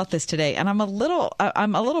reading Awards? about this today, and I'm a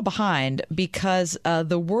little behind because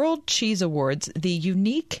the World Cheese Awards, the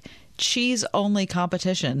unique cheese-only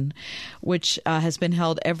competition, which has been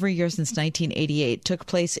held every year since 1988, took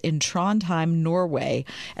place in Trondheim, Norway,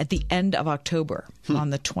 at the end of October on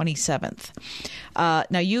the 27th.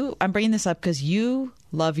 Now, I'm bringing this up because you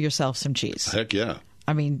love yourself some cheese. Heck yeah.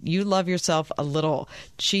 I mean, you love yourself a little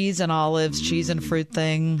cheese and olives, cheese and fruit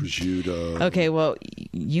thing. Prosciutto. Okay, well,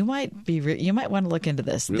 you might want to look into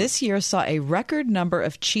this. Really? This year saw a record number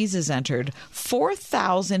of cheeses entered,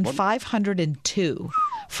 4,502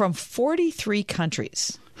 from 43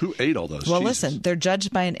 countries. Who ate all those Well, cheeses? listen, they're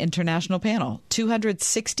judged by an international panel,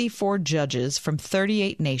 264 judges from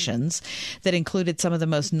 38 nations that included some of the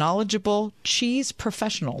most knowledgeable cheese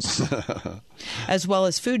professionals, as well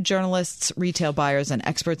as food journalists, retail buyers, and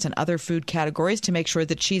experts in other food categories to make sure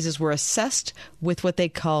that cheeses were assessed with what they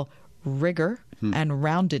call rigor and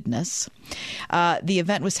roundedness. The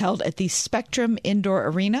event was held at the Spectrum Indoor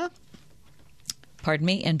Arena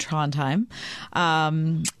in Trondheim.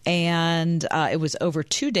 And it was over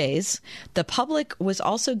 2 days. The public was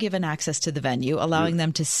also given access to the venue, allowing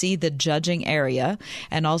them to see the judging area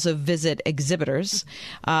and also visit exhibitors.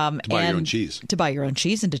 To buy your own cheese. To buy your own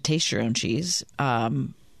cheese and to taste your own cheese.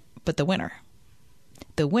 But the winner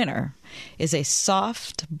is a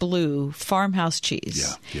soft blue farmhouse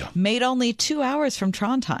cheese made only 2 hours from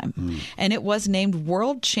Trondheim, and it was named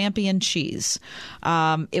World Champion Cheese.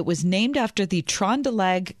 It was named after the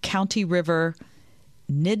Trondelag County River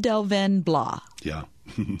Nidelven Blah. Yeah.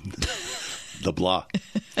 The blah.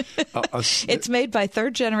 It's made by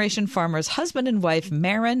third-generation farmers, husband and wife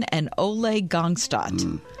Maren and Ole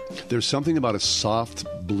Gangstad. There's something about a soft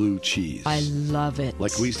blue cheese. I love it.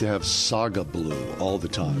 Like we used to have Saga Blue all the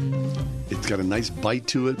time. It's got a nice bite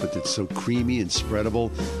to it, but it's so creamy and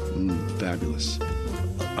spreadable. Fabulous.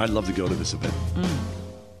 I'd love to go to this event.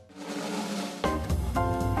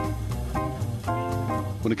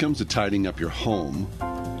 When it comes to tidying up your home,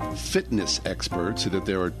 fitness experts say that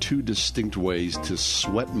there are two distinct ways to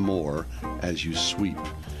sweat more as you sweep.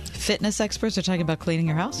 Fitness experts are talking about cleaning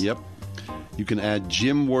your house? Yep. You can add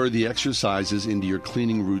gym-worthy exercises into your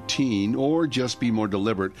cleaning routine or just be more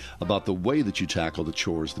deliberate about the way that you tackle the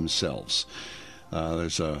chores themselves.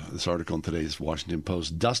 There's this article in today's Washington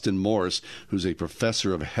Post. Dustin Morris, who's a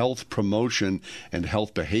professor of health promotion and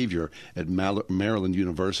health behavior at Maryland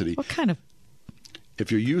University. What kind of... If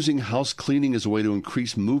you're using house cleaning as a way to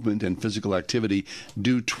increase movement and physical activity,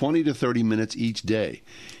 do 20 to 30 minutes each day.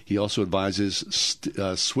 He also advises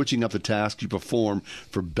switching up the tasks you perform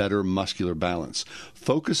for better muscular balance.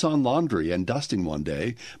 Focus on laundry and dusting one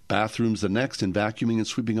day, bathrooms the next, and vacuuming and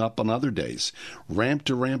sweeping up on other days. Ramp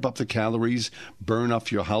up the calories, burn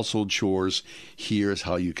off your household chores. Here's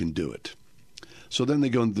how you can do it. So then they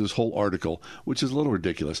go into this whole article, which is a little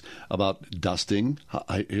ridiculous, about dusting.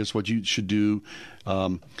 Here's what you should do.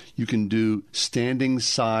 You can do standing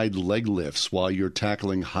side leg lifts while you're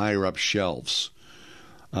tackling higher up shelves.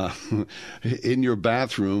 In your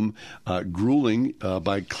bathroom, grueling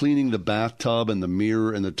by cleaning the bathtub and the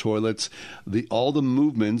mirror and the toilets. All the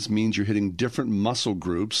movements means you're hitting different muscle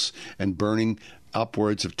groups and burning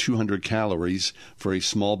upwards of 200 calories for a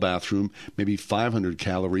small bathroom, maybe 500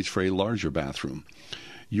 calories for a larger bathroom.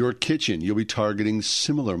 Your kitchen, you'll be targeting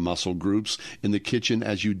similar muscle groups in the kitchen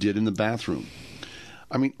as you did in the bathroom.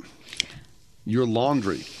 I mean, your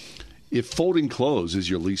laundry. If folding clothes is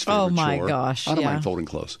your least favorite Oh, my chore, gosh, I don't yeah. mind folding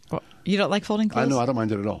clothes. Well, you don't like folding clothes? I know, I don't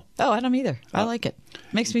mind it at all. Oh, I don't either. I like it.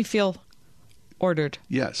 Makes me feel ordered.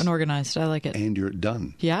 Yes. And organized. I like it. And you're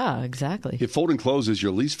done. Yeah, exactly. If folding clothes is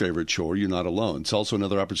your least favorite chore, you're not alone. It's also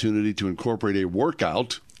another opportunity to incorporate a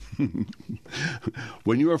workout.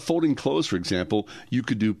 When you are folding clothes, for example, you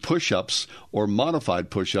could do push-ups or modified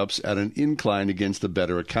push-ups at an incline against the bed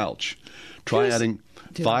or a couch. Try Who's adding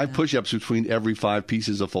doing 5 that? push-ups between every 5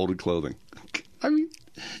 pieces of folded clothing. I mean,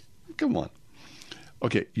 come on.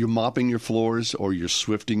 Okay, you're mopping your floors or you're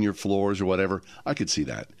swifting your floors or whatever. I could see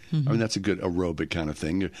that. Mm-hmm. I mean, that's a good aerobic kind of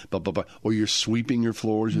thing. Or you're sweeping your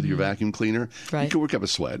floors with your vacuum cleaner. Right. You can work up a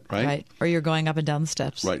sweat, right? Right. Or you're going up and down the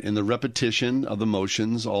steps. Right, and the repetition of the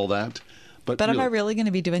motions, all that. But But am I really going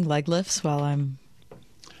to be doing leg lifts while I'm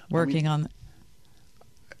working on...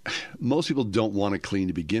 Most people don't want to clean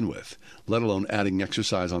to begin with, let alone adding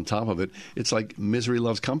exercise on top of it. It's like misery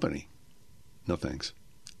loves company. No thanks.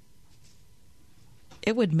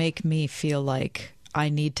 It would make me feel like I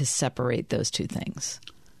need to separate those two things.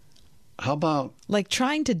 How about Like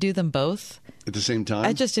trying to do them both, at the same time?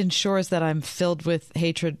 it just ensures that I'm filled with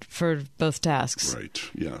hatred for both tasks. Right,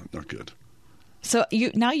 yeah, not good. So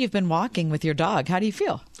you've been walking with your dog. How do you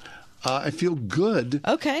feel? I feel good.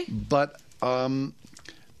 Okay. But I've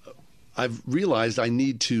realized I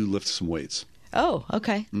need to lift some weights. Oh,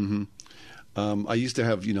 okay. I used to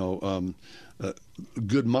have,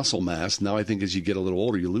 good muscle mass. Now I think as you get a little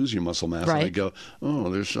older, you lose your muscle mass. Right. And I go,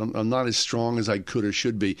 I'm not as strong as I could or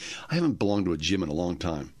should be. I haven't belonged to a gym in a long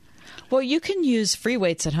time. Well, you can use free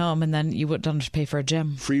weights at home, and then you wouldn't have to pay for a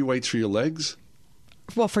gym. Free weights for your legs?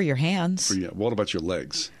 Well, for your hands. What about your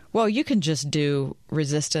legs? Well, you can just do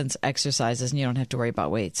resistance exercises, and you don't have to worry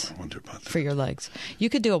about weights I wonder about that. for your legs. You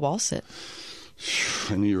could do a wall sit.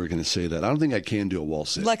 I knew you were going to say that. I don't think I can do a wall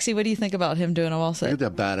sit. Lexi, what do you think about him doing a wall I sit? got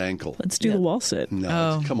that bad ankle. Let's do the wall sit.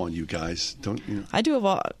 No, come on, you guys. Don't I do a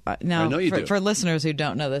wall. Now, I know you do. For listeners who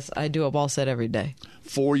don't know this, I do a wall sit every day.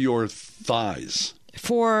 for your thighs,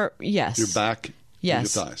 Yes. your back,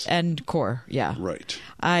 Yes. and your thighs. And core, yeah. Right.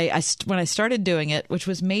 When I started doing it, which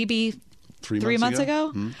was maybe 3 months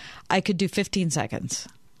ago, I could do 15 seconds.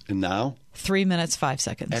 And now? 3 minutes, 5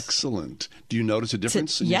 seconds. Excellent. Do you notice a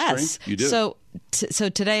difference in your Yes. strength? You do. So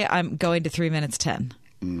today I'm going to 3 minutes 10.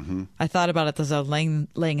 Mm-hmm. I thought about it as I was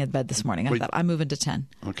laying in bed this morning. I Wait. thought I'm moving to 10.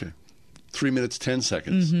 Okay. 3 minutes, 10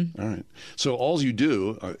 seconds. Mm-hmm. All right. So all you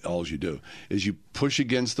do is you push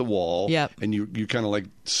against the wall. Yep. And you kind of like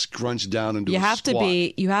scrunch down and do You a have squat.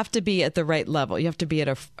 to be at the right level. You have to be at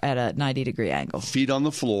a 90-degree angle. Feet on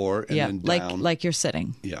the floor and Yeah, then down. like you're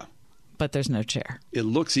sitting, Yeah. but there's no chair. It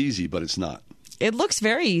looks easy, but it's not. It looks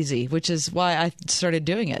very easy, which is why I started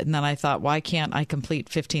doing it. And then I thought, why can't I complete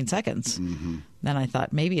 15 seconds? Mm-hmm. Then I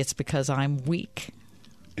thought, maybe it's because I'm weak.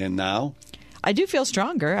 And now? I do feel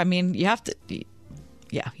stronger. I mean, you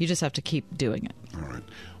just have to keep doing it. All right.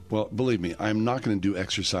 Well, believe me, I'm not going to do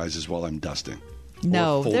exercises while I'm dusting.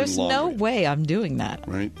 No, or folding there's no laundry, way I'm doing that.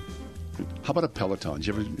 Right? How about a Peloton? Did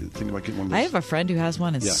you ever think about getting one of those? I have a friend who has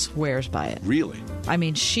one and Yeah. swears by it. Really? I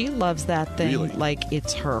mean, she loves that thing Really? like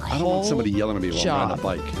it's her whole I don't want somebody yelling at me while I'm job. riding a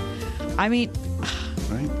bike. I mean,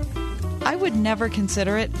 Right? I would never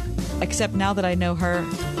consider it, except now that I know her,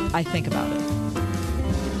 I think about it.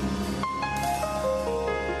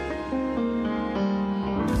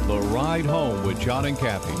 The Ride Home with John and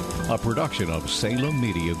Kathy, a production of Salem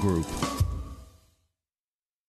Media Group.